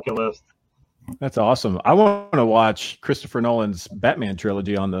bucket list. That's awesome. I want to watch Christopher Nolan's Batman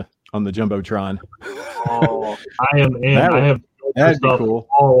trilogy on the Jumbotron. Oh, I am in. I have that'd be cool.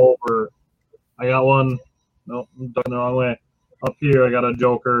 All over. I got one. Nope, I'm done the wrong way. Up here, I got a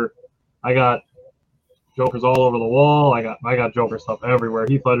Joker. I got Jokers all over the wall. I got Joker stuff everywhere.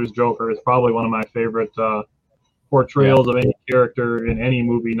 Heath Ledger's Joker is probably one of my favorite portrayals of any character in any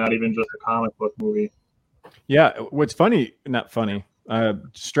movie, not even just a comic book movie. Yeah, what's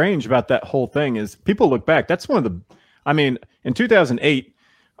strange about that whole thing is people look back. That's one of the, I mean, in 2008,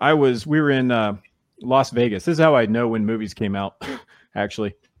 we were in Las Vegas. This is how I know when movies came out,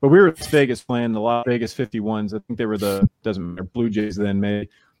 actually. But we were in Las Vegas playing the Las Vegas 51s. I think they were doesn't matter, Blue Jays then, maybe.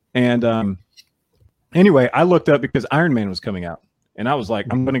 And anyway, I looked up because Iron Man was coming out. And I was like,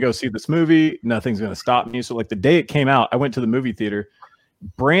 I'm going to go see this movie. Nothing's going to stop me. So like the day it came out, I went to the movie theater.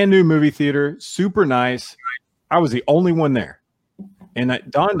 Brand new movie theater, super nice. I was the only one there. And it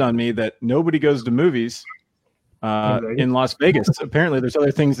dawned on me that nobody goes to movies in Las Vegas. Apparently there's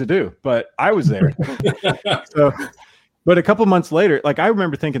other things to do, but I was there. But a couple months later, like I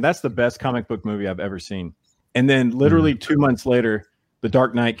remember thinking that's the best comic book movie I've ever seen. And then literally 2 months later, The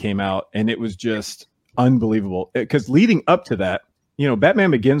Dark Knight came out and it was just unbelievable. Because leading up to that, Batman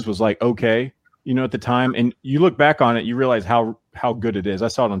Begins was like, okay, at the time, and you look back on it, you realize how good it is. I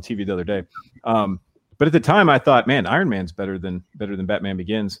saw it on TV the other day. But at the time I thought, man, Iron Man's better than Batman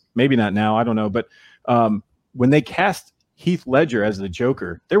Begins. Maybe not now. I don't know. But when they cast Heath Ledger as the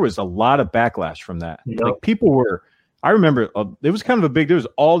Joker, there was a lot of backlash from that. Yep. Like people were, I remember it was kind of there was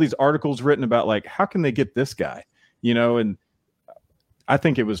all these articles written about like, how can they get this guy, and I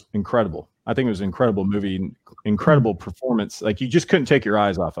think it was incredible. I think it was an incredible movie, incredible performance. Like you just couldn't take your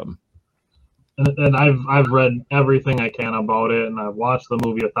eyes off of him. And I've read everything I can about it, and I've watched the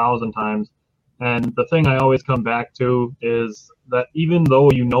movie 1,000 times. And the thing I always come back to is that even though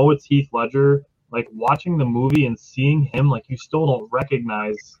it's Heath Ledger, like watching the movie and seeing him, like you still don't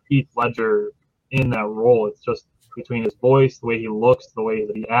recognize Heath Ledger in that role. It's just between his voice, the way he looks, the way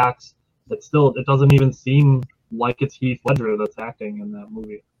that he acts. It doesn't even seem like it's Heath Ledger that's acting in that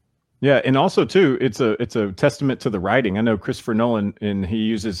movie. Yeah, and also too, it's a testament to the writing. I know Christopher Nolan, and he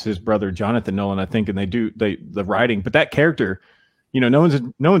uses his brother Jonathan Nolan, I think, and the writing. But that character, no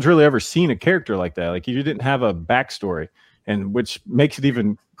one's really ever seen a character like that. Like you didn't have a backstory, and which makes it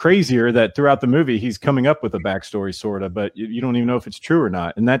even crazier that throughout the movie he's coming up with a backstory, sort of, but you don't even know if it's true or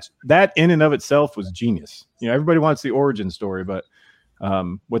not. And that in and of itself was genius. Everybody wants the origin story, but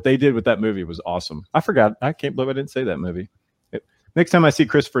what they did with that movie was awesome. I forgot. I can't believe I didn't say that movie. Next time I see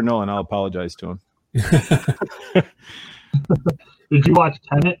Christopher Nolan, I'll apologize to him. Did you watch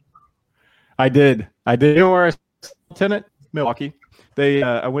Tenet? I did. You know where I saw Tenet? Milwaukee.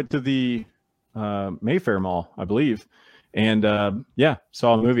 I went to the Mayfair Mall, I believe. And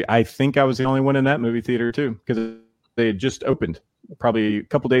saw a movie. I think I was the only one in that movie theater too, because they had just opened probably a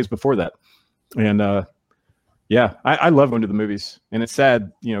couple days before that. And I love going to the movies. And it's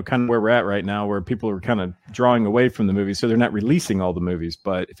sad, kind of where we're at right now, where people are kind of drawing away from the movies, so they're not releasing all the movies.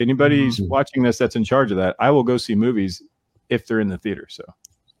 But if anybody's watching this that's in charge of that, I will go see movies if they're in the theater. So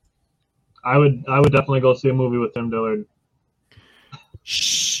I would definitely go see a movie with Tim Dillard.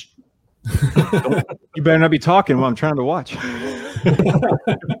 Shh. You better not be talking while I'm trying to watch.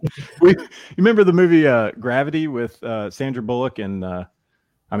 You remember the movie Gravity with Sandra Bullock and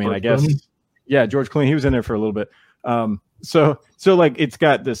I guess George Clooney. He was in there for a little bit. So like it's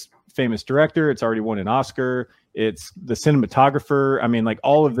got this famous director. It's already won an Oscar. It's the cinematographer. I mean, like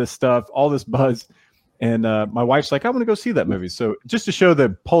all of this stuff, all this buzz. And my wife's like, I want to go see that movie. So just to show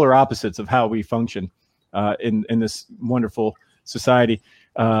the polar opposites of how we function in this wonderful society.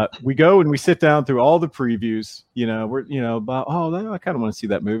 We go and we sit down through all the previews, we're, about, I kind of want to see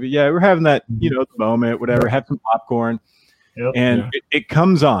that movie. Yeah. We're having that, the moment, whatever, have some popcorn. Yep. And it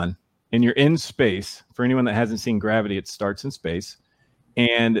comes on and you're in space. For anyone that hasn't seen Gravity, it starts in space.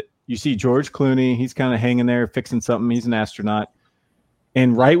 And you see George Clooney. He's kind of hanging there fixing something. He's an astronaut.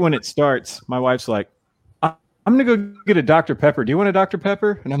 And right when it starts, my wife's like, I'm going to go get a Dr. Pepper. Do you want a Dr.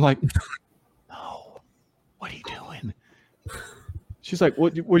 Pepper? And I'm like, no, what are you doing? She's like,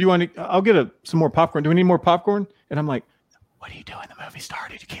 what do you want? I'll get some more popcorn. Do we need more popcorn? And I'm like, what are you doing? The movie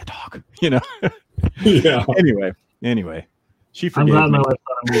started. You can't talk, Yeah. Anyway, she forgave me. I'm glad my wife's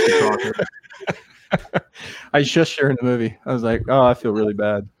not a movie talker. I shushed her in the movie. I was like, I feel really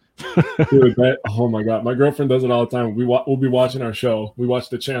bad. Dude, oh my God. My girlfriend does it all the time. We'll be watching our show. We watch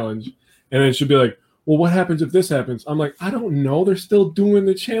The Challenge. And then she'll be like, well, what happens if this happens? I'm like, I don't know. They're still doing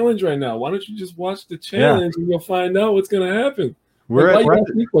the challenge right now. Why don't you just watch the challenge and you'll find out what's going to happen?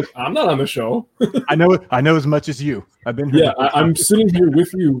 I'm not on the show. I know as much as you. I've been here. Yeah, I'm sitting here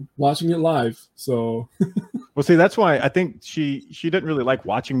with you watching it live. So, well, see, that's why I think she didn't really like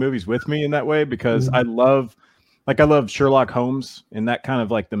watching movies with me in that way, because I love Sherlock Holmes and that kind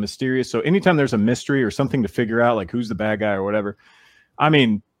of like the mysterious. So anytime there's a mystery or something to figure out, like who's the bad guy or whatever, I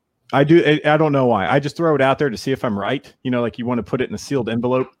mean, I don't know why. I just throw it out there to see if I'm right. Like you want to put it in a sealed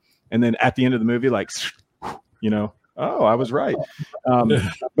envelope, and then at the end of the movie, like, oh, I was right.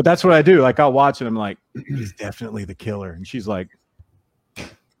 But that's what I do. Like I'll watch it. I'm like, he's definitely the killer. And she's like,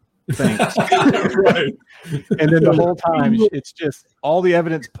 Thanks. Right. And then the whole time, it's just all the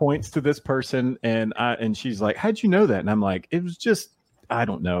evidence points to this person, and she's like, "How'd you know that?" And I'm like, "It was just, I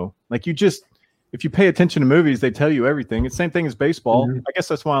don't know. Like, if you pay attention to movies, they tell you everything. It's the same thing as baseball. Mm-hmm. I guess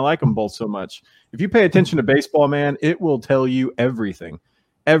that's why I like them both so much. If you pay attention to baseball, man, it will tell you everything.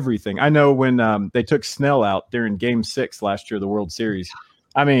 Everything. I know when they took Snell out during Game 6 last year of the World Series.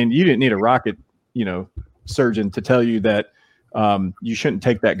 I mean, you didn't need a rocket, surgeon to tell you that you shouldn't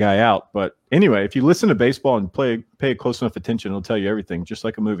take that guy out. But anyway, if you listen to baseball and pay close enough attention, it'll tell you everything, just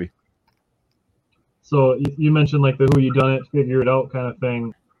like a movie. So you mentioned like the who you done it, figure it out kind of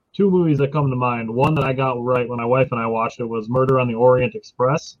thing. 2 movies that come to mind. One that I got right when my wife and I watched it was Murder on the Orient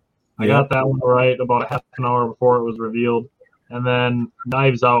Express. I got that one right about a half an hour before it was revealed. And then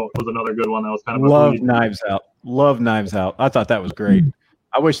Knives Out was another good one that was kind of Love Knives Out. I thought that was great.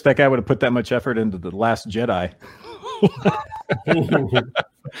 I wish that guy would have put that much effort into The Last Jedi.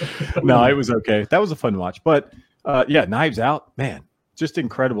 No, it was okay. That was a fun watch. But Knives Out, man, just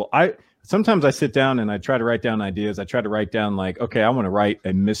incredible. Sometimes I sit down and I try to write down ideas. I try to write down like, okay, I want to write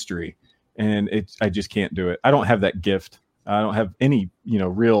a mystery, and I just can't do it. I don't have that gift. I don't have any,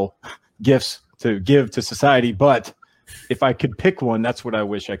 real gifts to give to society. But if I could pick one, that's what I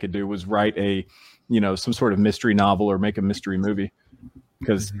wish I could do, was write a, some sort of mystery novel or make a mystery movie.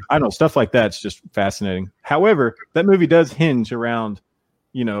 Because I don't know, stuff like that's just fascinating. However, that movie does hinge around,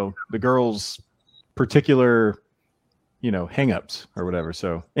 the girl's particular, hang-ups or whatever.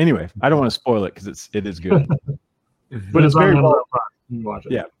 So anyway, I don't want to spoil it because it is good. But it's very well, watch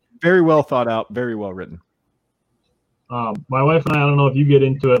it. Yeah, very well thought out, very well written. My wife and I don't know if you get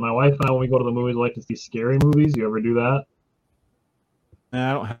into it. My wife and I, when we go to the movies, like to see scary movies. You ever do that?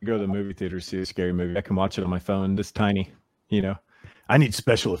 I don't have to go to the movie theater to see a scary movie. I can watch it on my phone. This tiny, I need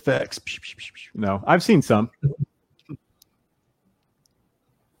special effects. No, I've seen some.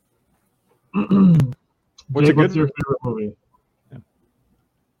 What's your favorite movie? Yeah.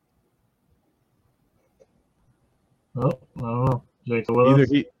 Oh, I don't know. Jake's with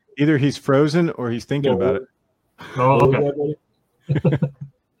us? Either he's frozen or he's thinking about it. Oh, okay.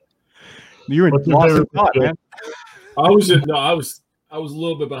 You were lost in thought, man. I was a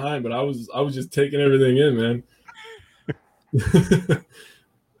little bit behind, but I was just taking everything in, man.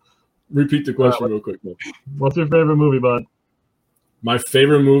 Repeat the question real quick, man. What's your favorite movie, bud? My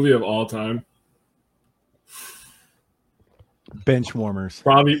favorite movie of all time? Benchwarmers.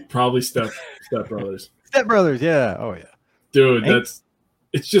 Probably Step Brothers. Step Brothers, yeah. Oh yeah. Dude,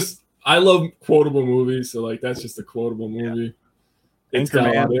 it's just, I love quotable movies, so like that's just a quotable movie. Yeah. It's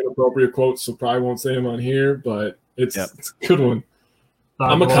got inappropriate quotes, so probably won't say them on here, but it's a good one.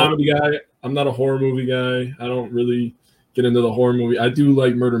 I'm a comedy guy. I'm not a horror movie guy. I don't really get into the horror movie. I do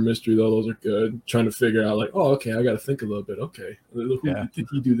like murder mystery though; those are good. Trying to figure out like, oh, okay, I got to think a little bit. Okay, did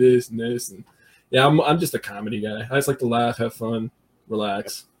he do this and this? And yeah, I'm just a comedy guy. I just like to laugh, have fun,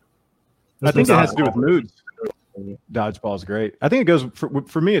 relax. I think it has to do with moods. Dodgeball's great. I think it goes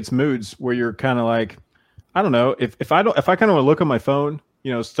for me. It's moods where you're kind of like, I don't know, if I kind of want to look on my phone,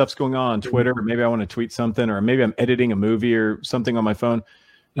 stuff's going on Twitter, or maybe I want to tweet something, or maybe I'm editing a movie or something on my phone.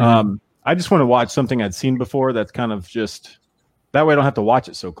 I just want to watch something I'd seen before. That's kind of just that way I don't have to watch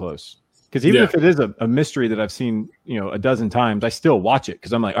it so close. Because even if it is a mystery that I've seen, a dozen times, I still watch it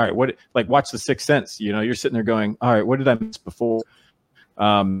because I'm like, all right, watch The Sixth Sense. You're sitting there going, all right, what did I miss before?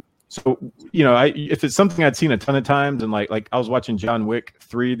 So, if it's something I'd seen a ton of times, and like I was watching John Wick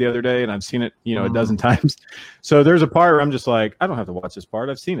 3 the other day, and I've seen it, a dozen times. So there's a part where I'm just like, I don't have to watch this part.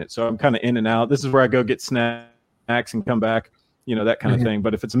 I've seen it. So I'm kind of in and out. This is where I go get snacks and come back, that kind of thing.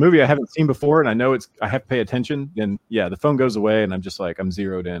 But if it's a movie I haven't seen before and I know I have to pay attention, then yeah, the phone goes away and I'm just like, I'm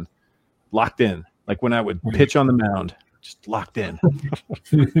zeroed in, locked in. Like when I would pitch on the mound, just locked in.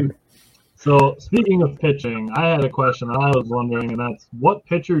 So speaking of pitching, I had a question that I was wondering, and that's, what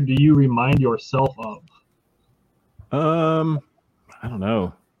pitcher do you remind yourself of? I don't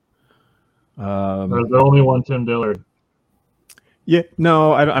know. There's only one Tim Dillard. Yeah,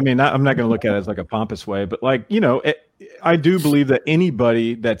 no, I'm not going to look at it as like a pompous way, but like, I do believe that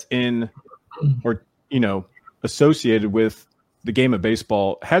anybody that's in or, associated with the game of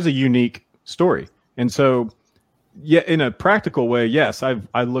baseball has a unique story. And so, yeah, in a practical way, yes,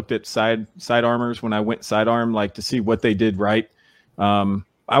 I looked at side armors when I went sidearm, like to see what they did right.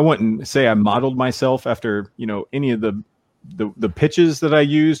 I wouldn't say I modeled myself after, any of the pitches that I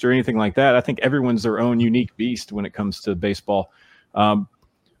used or anything like that. I think everyone's their own unique beast when it comes to baseball.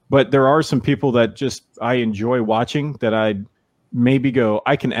 But there are some people that just I enjoy watching that I'd maybe go,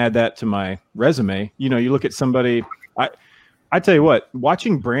 I can add that to my resume. You look at somebody, I tell you what,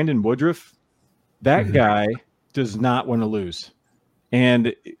 watching Brandon Woodruff, that guy does not want to lose.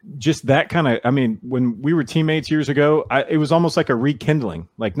 And just that kind of, I mean, when we were teammates years ago, it was almost like a rekindling.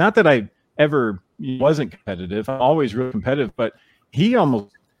 Like, not that I ever wasn't competitive. I'm always real competitive, but he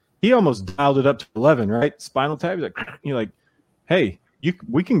almost dialed it up to 11, right? Spinal Tap. He's like, hey,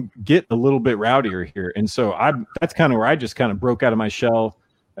 we can get a little bit rowdier here. And so that's kind of where I just kind of broke out of my shell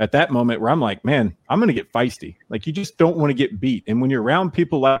at that moment, where I'm like, man, I'm going to get feisty. Like, you just don't want to get beat. And when you're around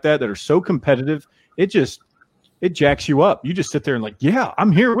people like that are so competitive, it jacks you up. You just sit there and like, yeah,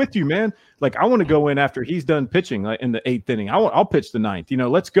 I'm here with you, man. Like, I want to go in after he's done pitching, like in the 8th inning. I'll pitch the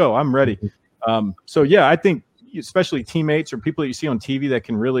 9th. Let's go. I'm ready. So yeah, I think especially teammates or people that you see on TV that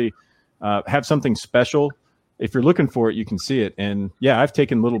can really have something special. If you're looking for it, you can see it. And yeah, I've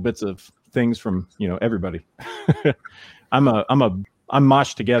taken little bits of things from everybody. I'm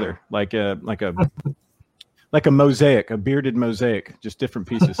moshed together like a mosaic, a bearded mosaic, just different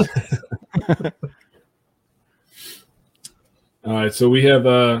pieces. All right, so we have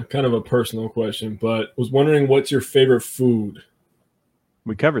kind of a personal question, but was wondering, what's your favorite food?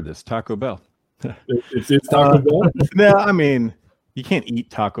 We covered this, Taco Bell. It's Taco Bell? No, I mean, you can't eat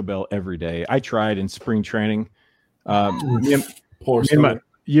Taco Bell every day. I tried in spring training.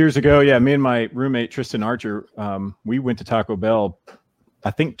 Years ago, me and my roommate, Tristan Archer, we went to Taco Bell, I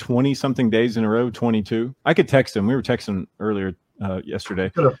think 20-something days in a row, 22. I could text him. We were texting earlier yesterday.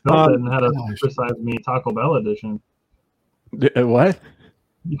 You could have filmed it and had a Supersize Me Taco Bell edition. What?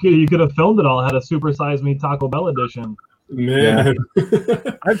 You could have filmed it all, had a Supersize Me Taco Bell edition. Man.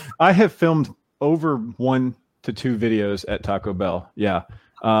 Yeah. I have filmed over 1 to 2 videos at Taco Bell. Yeah.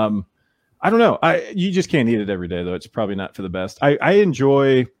 I don't know. You just can't eat it every day, though. It's probably not for the best. I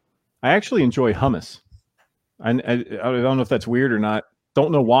actually enjoy hummus. I don't know if that's weird or not.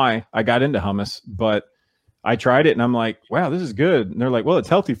 Don't know why I got into hummus, but I tried it and I'm like, wow, this is good. And they're like, well, it's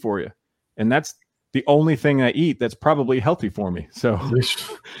healthy for you. And that's the only thing I eat that's probably healthy for me. So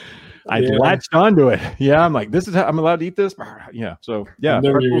I latched onto it. Yeah, I'm like, this is how I'm allowed to eat this. Yeah. So yeah. I've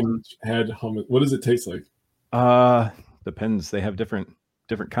never even had hummus. What does it taste like? Depends. They have different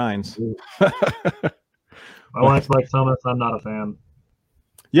kinds. My wife likes hummus. I'm not a fan.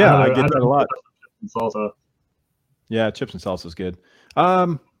 Yeah, I get that a lot. Salsa. Yeah, chips and salsa is good.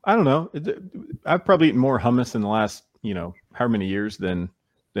 I don't know. I've probably eaten more hummus in the last, how many years than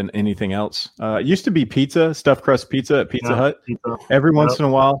anything else. It used to be pizza, stuffed crust pizza at Pizza Hut. Pizza. Every once in a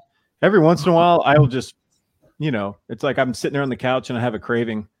while, I will just, it's like I'm sitting there on the couch and I have a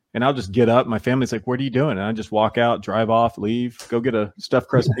craving and I'll just get up. My family's like, what are you doing? And I just walk out, drive off, leave, go get a stuffed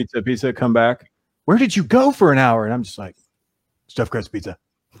crust pizza, come back. Where did you go for an hour? And I'm just like, stuffed crust pizza.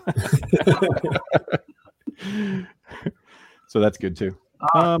 So that's good too.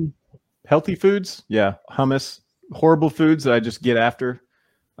 Healthy foods. Yeah. Hummus. Horrible foods that I just get after.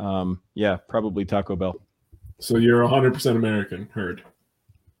 Probably Taco Bell. So you're 100% American, heard.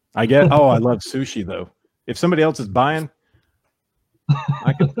 I love sushi though. If somebody else is buying,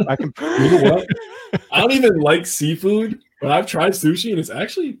 I can. You know what? I don't even like seafood, but I've tried sushi and it's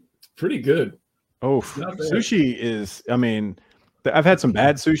actually pretty good. Oh, sushi is. I mean, I've had some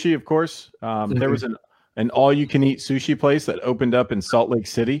bad sushi, of course. There was an all-you-can-eat sushi place that opened up in Salt Lake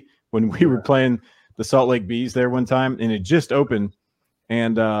City when we were playing the Salt Lake Bees there one time, and it just opened.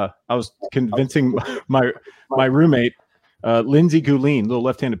 And I was convincing my roommate, Lindsey Goulin, little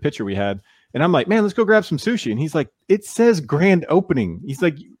left-handed pitcher we had. And I'm like, man, let's go grab some sushi. And he's like, it says grand opening. He's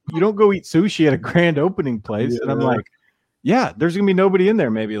like, you don't go eat sushi at a grand opening place. Yeah. And I'm like, yeah, there's going to be nobody in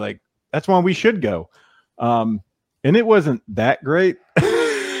there maybe. Like, that's why we should go. And it wasn't that great.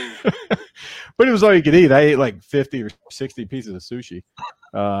 But it was all you could eat. I ate like 50 or 60 pieces of sushi.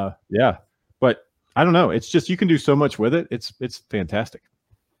 But I don't know. It's just you can do so much with it. It's fantastic.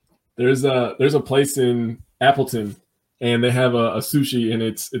 There's a place in Appleton, and they have a sushi, and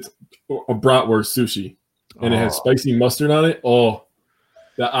it's a bratwurst sushi, and it has spicy mustard on it.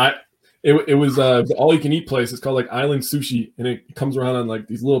 It was all you can eat place. It's called like Island Sushi, and it comes around on like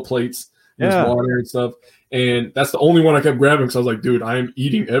these little plates. There's water and stuff, and that's the only one I kept grabbing because I was like, dude, I am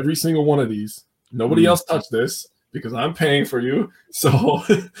eating every single one of these. Nobody else touched this because I'm paying for you. So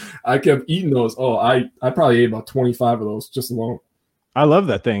I kept eating those. I probably ate about 25 of those just alone. I love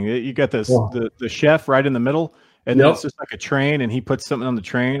that thing. You got this the chef right in the middle, and then it's just like a train, and he puts something on the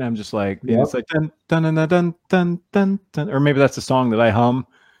train. I'm just like, it's like dun dun dun dun dun dun dun, or maybe that's the song that I hum.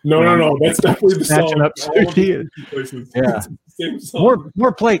 No, that's definitely the song. Up sushi. Yeah, same song.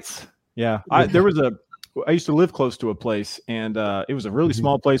 More plates. Yeah, I used to live close to a place, and it was a really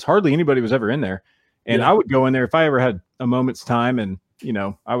small place. Hardly anybody was ever in there, and I would go in there if I ever had a moment's time, and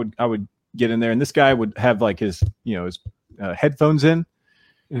I would get in there, and this guy would have like his headphones in,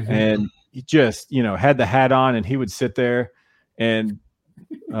 and he just had the hat on, and he would sit there, and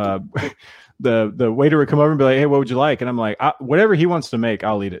The waiter would come over and be like, "Hey, what would you like?" And I'm like, "Whatever he wants to make,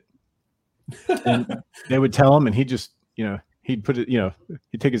 I'll eat it." And they would tell him, and he just, he'd put it,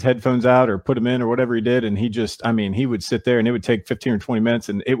 he'd take his headphones out or put them in or whatever he did, and he would sit there, and it would take 15 or 20 minutes,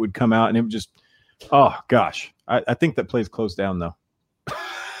 and it would come out, and it would just, oh gosh, I think that place closed down though.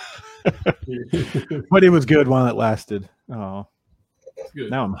 But it was good while it lasted. Oh,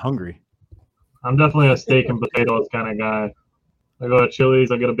 good. Now I'm hungry. I'm definitely a steak and potatoes kind of guy. I go to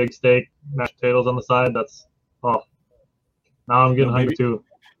Chili's, I get a big steak, mashed potatoes on the side. Now I'm getting hungry too.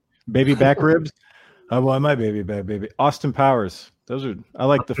 Baby back ribs. I want my baby back, baby. Austin Powers. I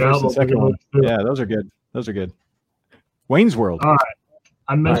like the first and second one. Yeah, those are good. Wayne's World. All right.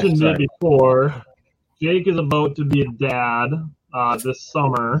 I mentioned it before. Jake is about to be a dad this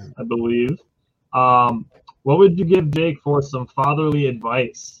summer, I believe. What would you give Jake for some fatherly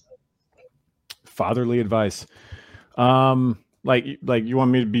advice? Fatherly advice. Like you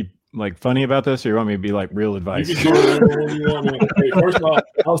want me to be like funny about this, or you want me to be like real advice? You can do whatever you want. Okay, first of all,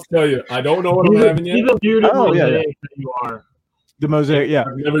 I'll tell you, I don't know what I'm having yet. He's a beautiful mosaic that you are. The mosaic, yeah.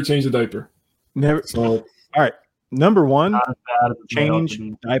 I've never changed a diaper. Never. So, all right. Number one, change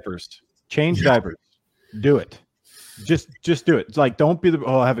diapers. Change diapers. Do it. Just do it. It's like, don't be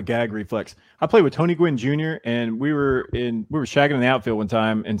I have a gag reflex. I played with Tony Gwynn Jr. and we were shagging in the outfield one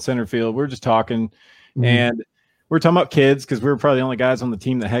time in center field. We were just talking, and we were talking about kids because we were probably the only guys on the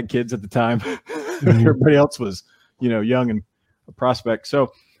team that had kids at the time. Everybody else was, young and a prospect.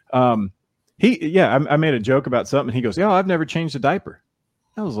 So, I made a joke about something. And he goes, "I've never changed a diaper."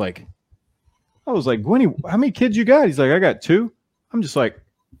 I was like, "Gwenny, how many kids you got?" He's like, "I got 2." I'm just like,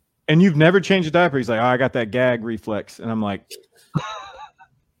 "And you've never changed a diaper?" He's like, "Oh, I got that gag reflex." And I'm like,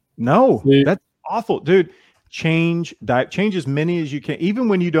 "No, that's awful, dude. Change as many as you can. Even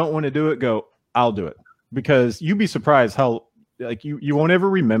when you don't want to do it, go, I'll do it." Because you'd be surprised how you won't ever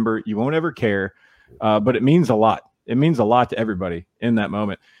remember, you won't ever care, but it means a lot. It means a lot to everybody in that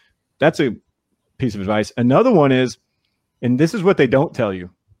moment. That's a piece of advice. Another one is, and this is what they don't tell you,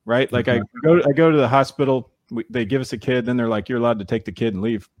 right? Like I go to the hospital, they give us a kid, then they're like, "You're allowed to take the kid and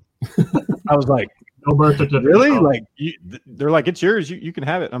leave." I was like, "No birth certificate." Really? Like they're like, "It's yours. You can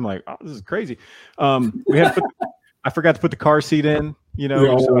have it." I'm like, "Oh, this is crazy." I forgot to put the car seat in,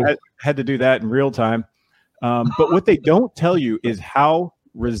 so I had to do that in real time. But what they don't tell you is how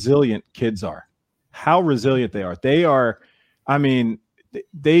resilient kids are, how resilient they are. They are,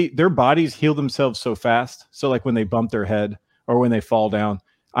 their bodies heal themselves so fast. So like when they bump their head or when they fall down,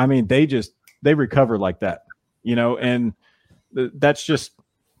 they recover like that, and that's just,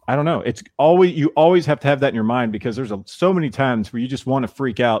 I don't know. You always have to have that in your mind because there's so many times where you just want to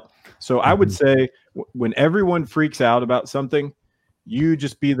freak out. So I would say when everyone freaks out about something, you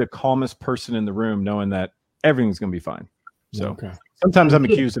just be the calmest person in the room, knowing that everything's going to be fine. So sometimes I'm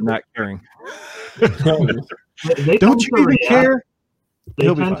accused of not caring. Don't you even care?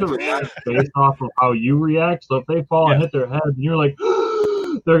 They tend to react based off of how you react. So if they fall and hit their head, and you're like,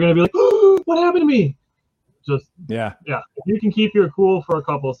 they're going to be like, "What happened to me?" Just yeah. If you can keep your cool for a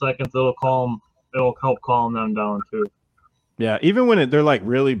couple of seconds, it'll help calm them down too. Yeah, even when they're like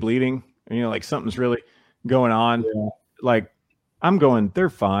really bleeding, like something's really going on. Yeah. Like I'm going, they're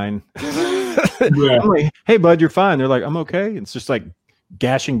fine. I'm like, "Hey, bud, you're fine." They're like, "I'm okay." It's just like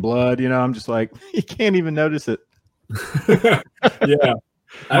gashing blood. I'm just like, you can't even notice it. Yeah.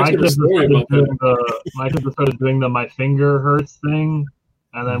 My kids started doing the "my finger hurts" thing.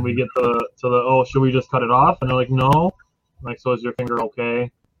 And then we get to the should we just cut it off? And they're like, "No." I'm like, "So is your finger okay?"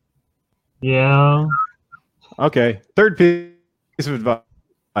 "Yeah." Okay. Third piece of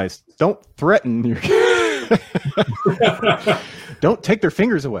advice: don't threaten your kids. Don't take their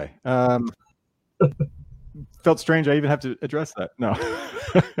fingers away. Felt strange. I even have to address that. No.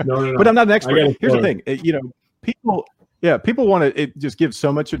 No. But I'm not an expert. Here's the thing. People want to just give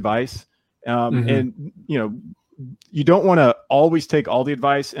so much advice, and you don't want to always take all the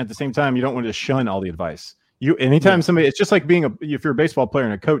advice. And at the same time, you don't want to shun all the advice. Anytime somebody, it's just like if you're a baseball player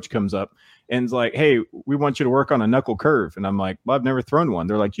and a coach comes up and is like, "Hey, we want you to work on a knuckle curve." And I'm like, "Well, I've never thrown one."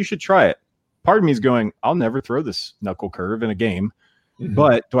 They're like, "You should try it." Part of me is going, "I'll never throw this knuckle curve in a game."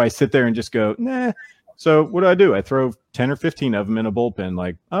 But do I sit there and just go, "Nah"? So what do? I throw 10 or 15 of them in a bullpen,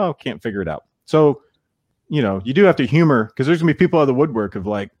 like, "Oh, can't figure it out." So, you do have to humor, because there's gonna be people out of the woodwork of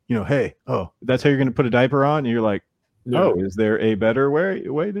like, "Hey, that's how you're gonna put a diaper on?" And you're like, "Oh, is there a better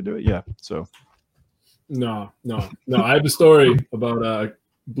way to do it?" Yeah. So no. I have a story about a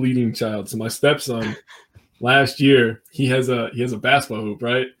bleeding child. So my stepson last year, he has a basketball hoop,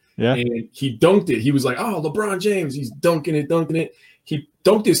 right? Yeah. And he dunked it. He was like, "Oh, LeBron James, he's dunking it." He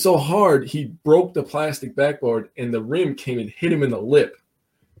dunked it so hard, he broke the plastic backboard and the rim came and hit him in the lip.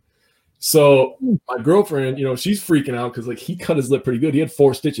 So my girlfriend, she's freaking out because like he cut his lip pretty good. He had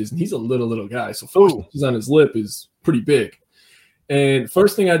 4 stitches, and he's a little guy, so 4 stitches on his lip is pretty big. And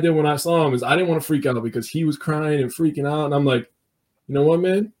first thing I did when I saw him is I didn't want to freak out because he was crying and freaking out, and I'm like, you know what,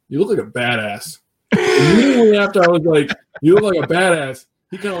 man, you look like a badass. Immediately after I was like, you look like a badass,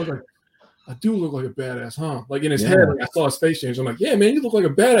 he kind of was like, I do look like a badass, huh? Like in his head, like I saw his face change. I'm like, yeah, man, you look like a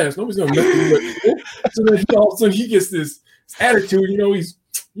badass. Nobody's gonna mess with you. So then all of a sudden he gets this attitude, he's,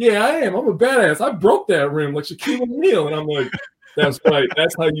 yeah, I am. I'm a badass. I broke that rim like Shaquille O'Neal. And I'm like, that's right.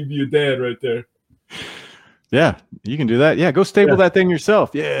 That's how you be a dad right there. Yeah, you can do that. Yeah, go staple that thing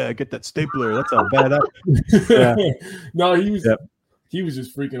yourself. Yeah, get that stapler. That's a badass. Yeah. No, he was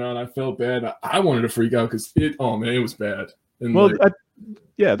just freaking out. I felt bad. I wanted to freak out because it was bad. And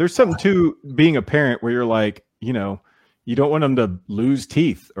there's something to being a parent where you're like, you don't want them to lose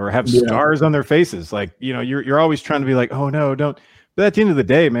teeth or have scars on their faces. Like, you're always trying to be like, oh no, don't. But at the end of the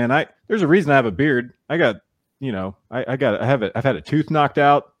day, man, there's a reason I have a beard. I got, I've had a tooth knocked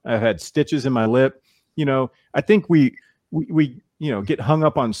out. I've had stitches in my lip. I think we get hung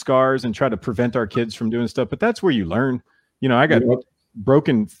up on scars and try to prevent our kids from doing stuff, but that's where you learn. I got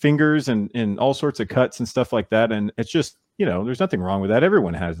broken fingers and all sorts of cuts and stuff like that. And it's just, there's nothing wrong with that.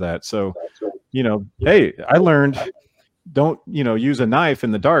 Everyone has that. So, hey, I learned don't, use a knife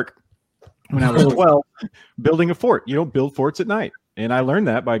in the dark when I was 12 building a fort. You don't build forts at night. And I learned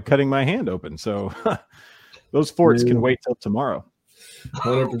that by cutting my hand open. So those forts can wait till tomorrow.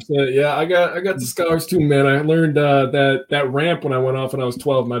 100%. Yeah, I got the scars too, man. I learned that ramp when I went off when I was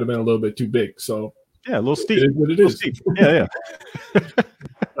 12 might have been a little bit too big. So yeah, a little steep. It is what it is. Steep. Yeah.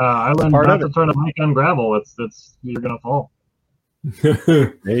 I learned not to turn a bike on gravel. It's you're gonna fall.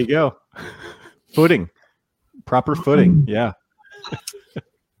 There you go. Footing, proper footing. Yeah.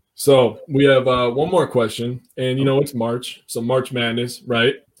 So we have one more question, and it's March, so March Madness,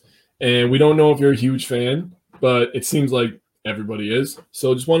 right? And we don't know if you're a huge fan, but it seems like everybody is.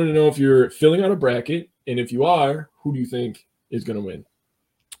 So just wanted to know if you're filling out a bracket, and if you are, who do you think is going to win?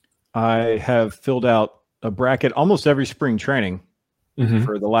 I have filled out a bracket almost every spring training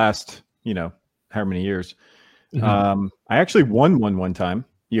for the last, however many years. I actually won one time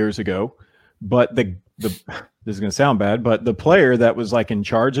years ago, but the this is going to sound bad, but the player that was like in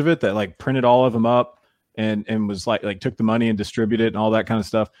charge of it, that like printed all of them up and was like took the money and distributed it and all that kind of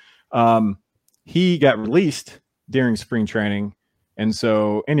stuff. He got released during spring training. And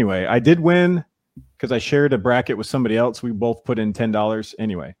so anyway, I did win because I shared a bracket with somebody else. We both put in $10.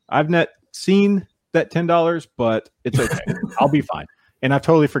 Anyway, I've not seen that $10, but it's okay. I'll be fine. And I've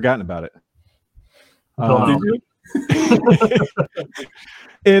totally forgotten about it.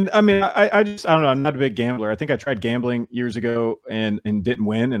 And I mean, I don't know. I'm not a big gambler. I think I tried gambling years ago and didn't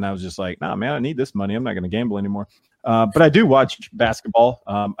win. And I was just like, nah, man, I need this money. I'm not going to gamble anymore. But I do watch basketball.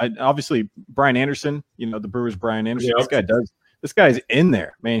 Obviously Brian Anderson, the Brewers, Brian Anderson, this guy's in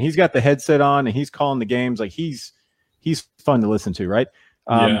there, man. He's got the headset on and he's calling the games. Like he's fun to listen to. Right.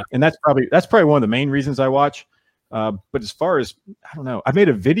 And that's probably one of the main reasons I watch. But as far as, I don't know, I made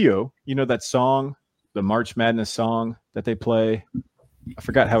a video, that song, the March Madness song that they play. I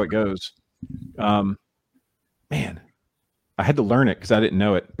forgot how it goes. Man, I had to learn it because I didn't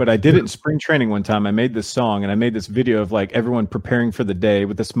know it, but I did it in spring training one time. I made this song and I made this video of like everyone preparing for the day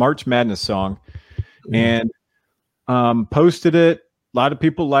with this March Madness song and posted it. A lot of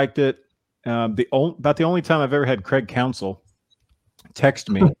people liked it. About the only time I've ever had Craig Counsell text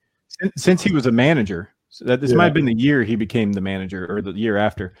me since he was a manager. So that this might have been the year he became the manager or the year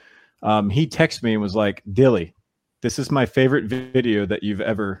after. He texted me and was like, Dilly, this is my favorite video that you've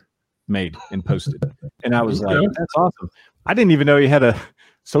ever made and posted. And I was like, that's awesome. I didn't even know he had a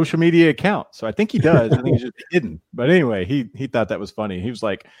social media account. So I think he does. I think he's just hidden. But anyway, he thought that was funny. He was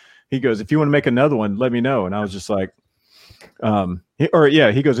like, he goes, if you want to make another one, let me know. And I was just like, he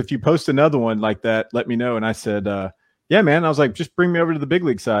goes, if you post another one like that, let me know. And I said, yeah, man. I was like, just bring me over to the big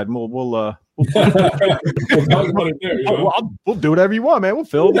league side and we'll do whatever you want, man. We'll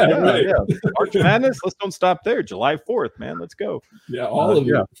film. Yeah. March Madness. Let's don't stop there. July 4th, man. Let's go. Yeah, all of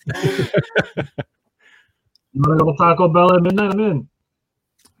you. You want to go to Taco Bell at midnight? I'm in.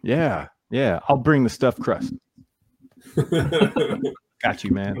 Yeah. I'll bring the stuffed crust. Got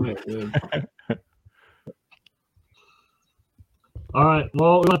you, man. All right.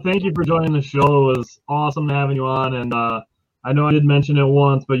 Well, we want to thank you for joining the show. It was awesome having you on. And I know I did mention it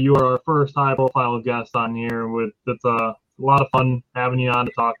once, but you are our first high-profile guest on here. It's a lot of fun having you on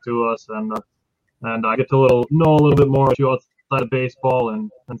to talk to us. And I get to know a little bit more about you outside of baseball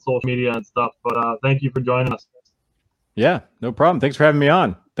and social media and stuff. But thank you for joining us. Yeah, no problem. Thanks for having me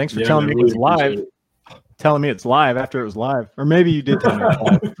on. Thanks for telling me it was live. telling me it's live after it was live. Or maybe you did tell me it's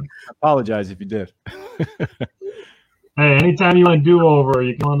live. I apologize if you did. Hey, anytime you want to do over,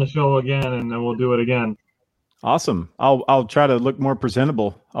 you come on the show again, and then we'll do it again. Awesome. I'll try to look more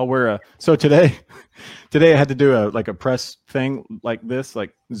presentable. I'll wear so today I had to do a press thing like this,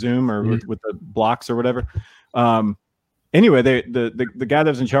 like Zoom or with the blocks or whatever. Anyway, the guy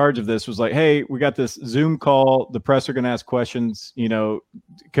that was in charge of this was like, hey, we got this Zoom call. The press are going to ask questions,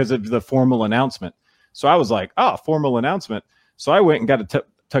 because of the formal announcement. So I was like, formal announcement. So I went and got a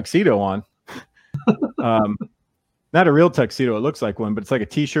tuxedo on. Not a real tuxedo. It looks like one, but it's like a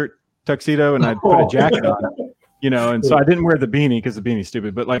T-shirt tuxedo, and I put a jacket on, and so I didn't wear the beanie because the beanie's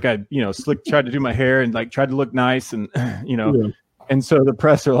stupid, but like I, tried to do my hair and like tried to look nice and, and so the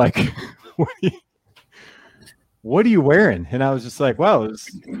press are like, what are you wearing? And I was just like, wow,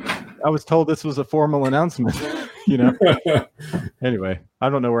 I was told this was a formal announcement, Anyway, I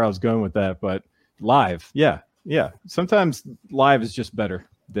don't know where I was going with that, but live. Yeah. Sometimes live is just better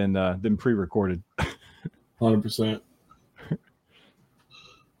than pre-recorded. 100%.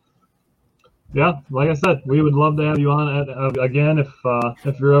 Yeah, like I said, we would love to have you on again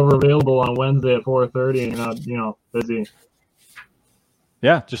if you're ever available on Wednesday at 4:30 and you're not busy.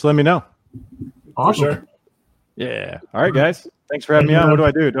 Yeah, just let me know. Awesome. For sure. Yeah. All right, guys. Thanks for having me on. What do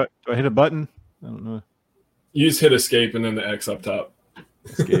I do? Do I hit a button? I don't know. You just hit escape and then the X up top.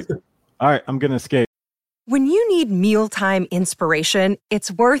 Escape. All right, I'm gonna escape. When you need mealtime inspiration,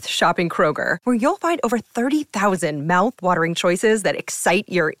 it's worth shopping Kroger, where you'll find over 30,000 mouth-watering choices that excite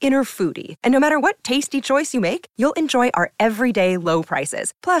your inner foodie. And no matter what tasty choice you make, you'll enjoy our everyday low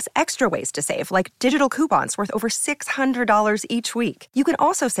prices, plus extra ways to save, like digital coupons worth over $600 each week. You can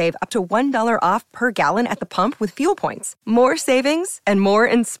also save up to $1 off per gallon at the pump with fuel points. More savings and more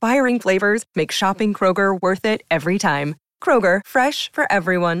inspiring flavors make shopping Kroger worth it every time. Kroger, fresh for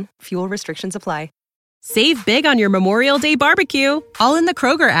everyone. Fuel restrictions apply. Save big on your Memorial Day barbecue, all in the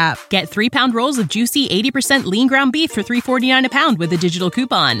Kroger app. Get 3-pound rolls of juicy 80% lean ground beef for $3.49 a pound with a digital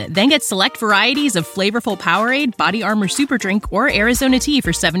coupon. Then get select varieties of flavorful Powerade, Body Armor Super Drink, or Arizona tea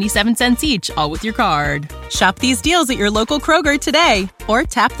for 77 cents each, all with your card. Shop these deals at your local Kroger today, or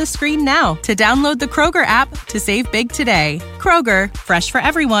tap the screen now to download the Kroger app to save big today. Kroger, fresh for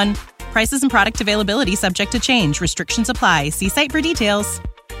everyone. Prices and product availability subject to change. Restrictions apply. See site for details.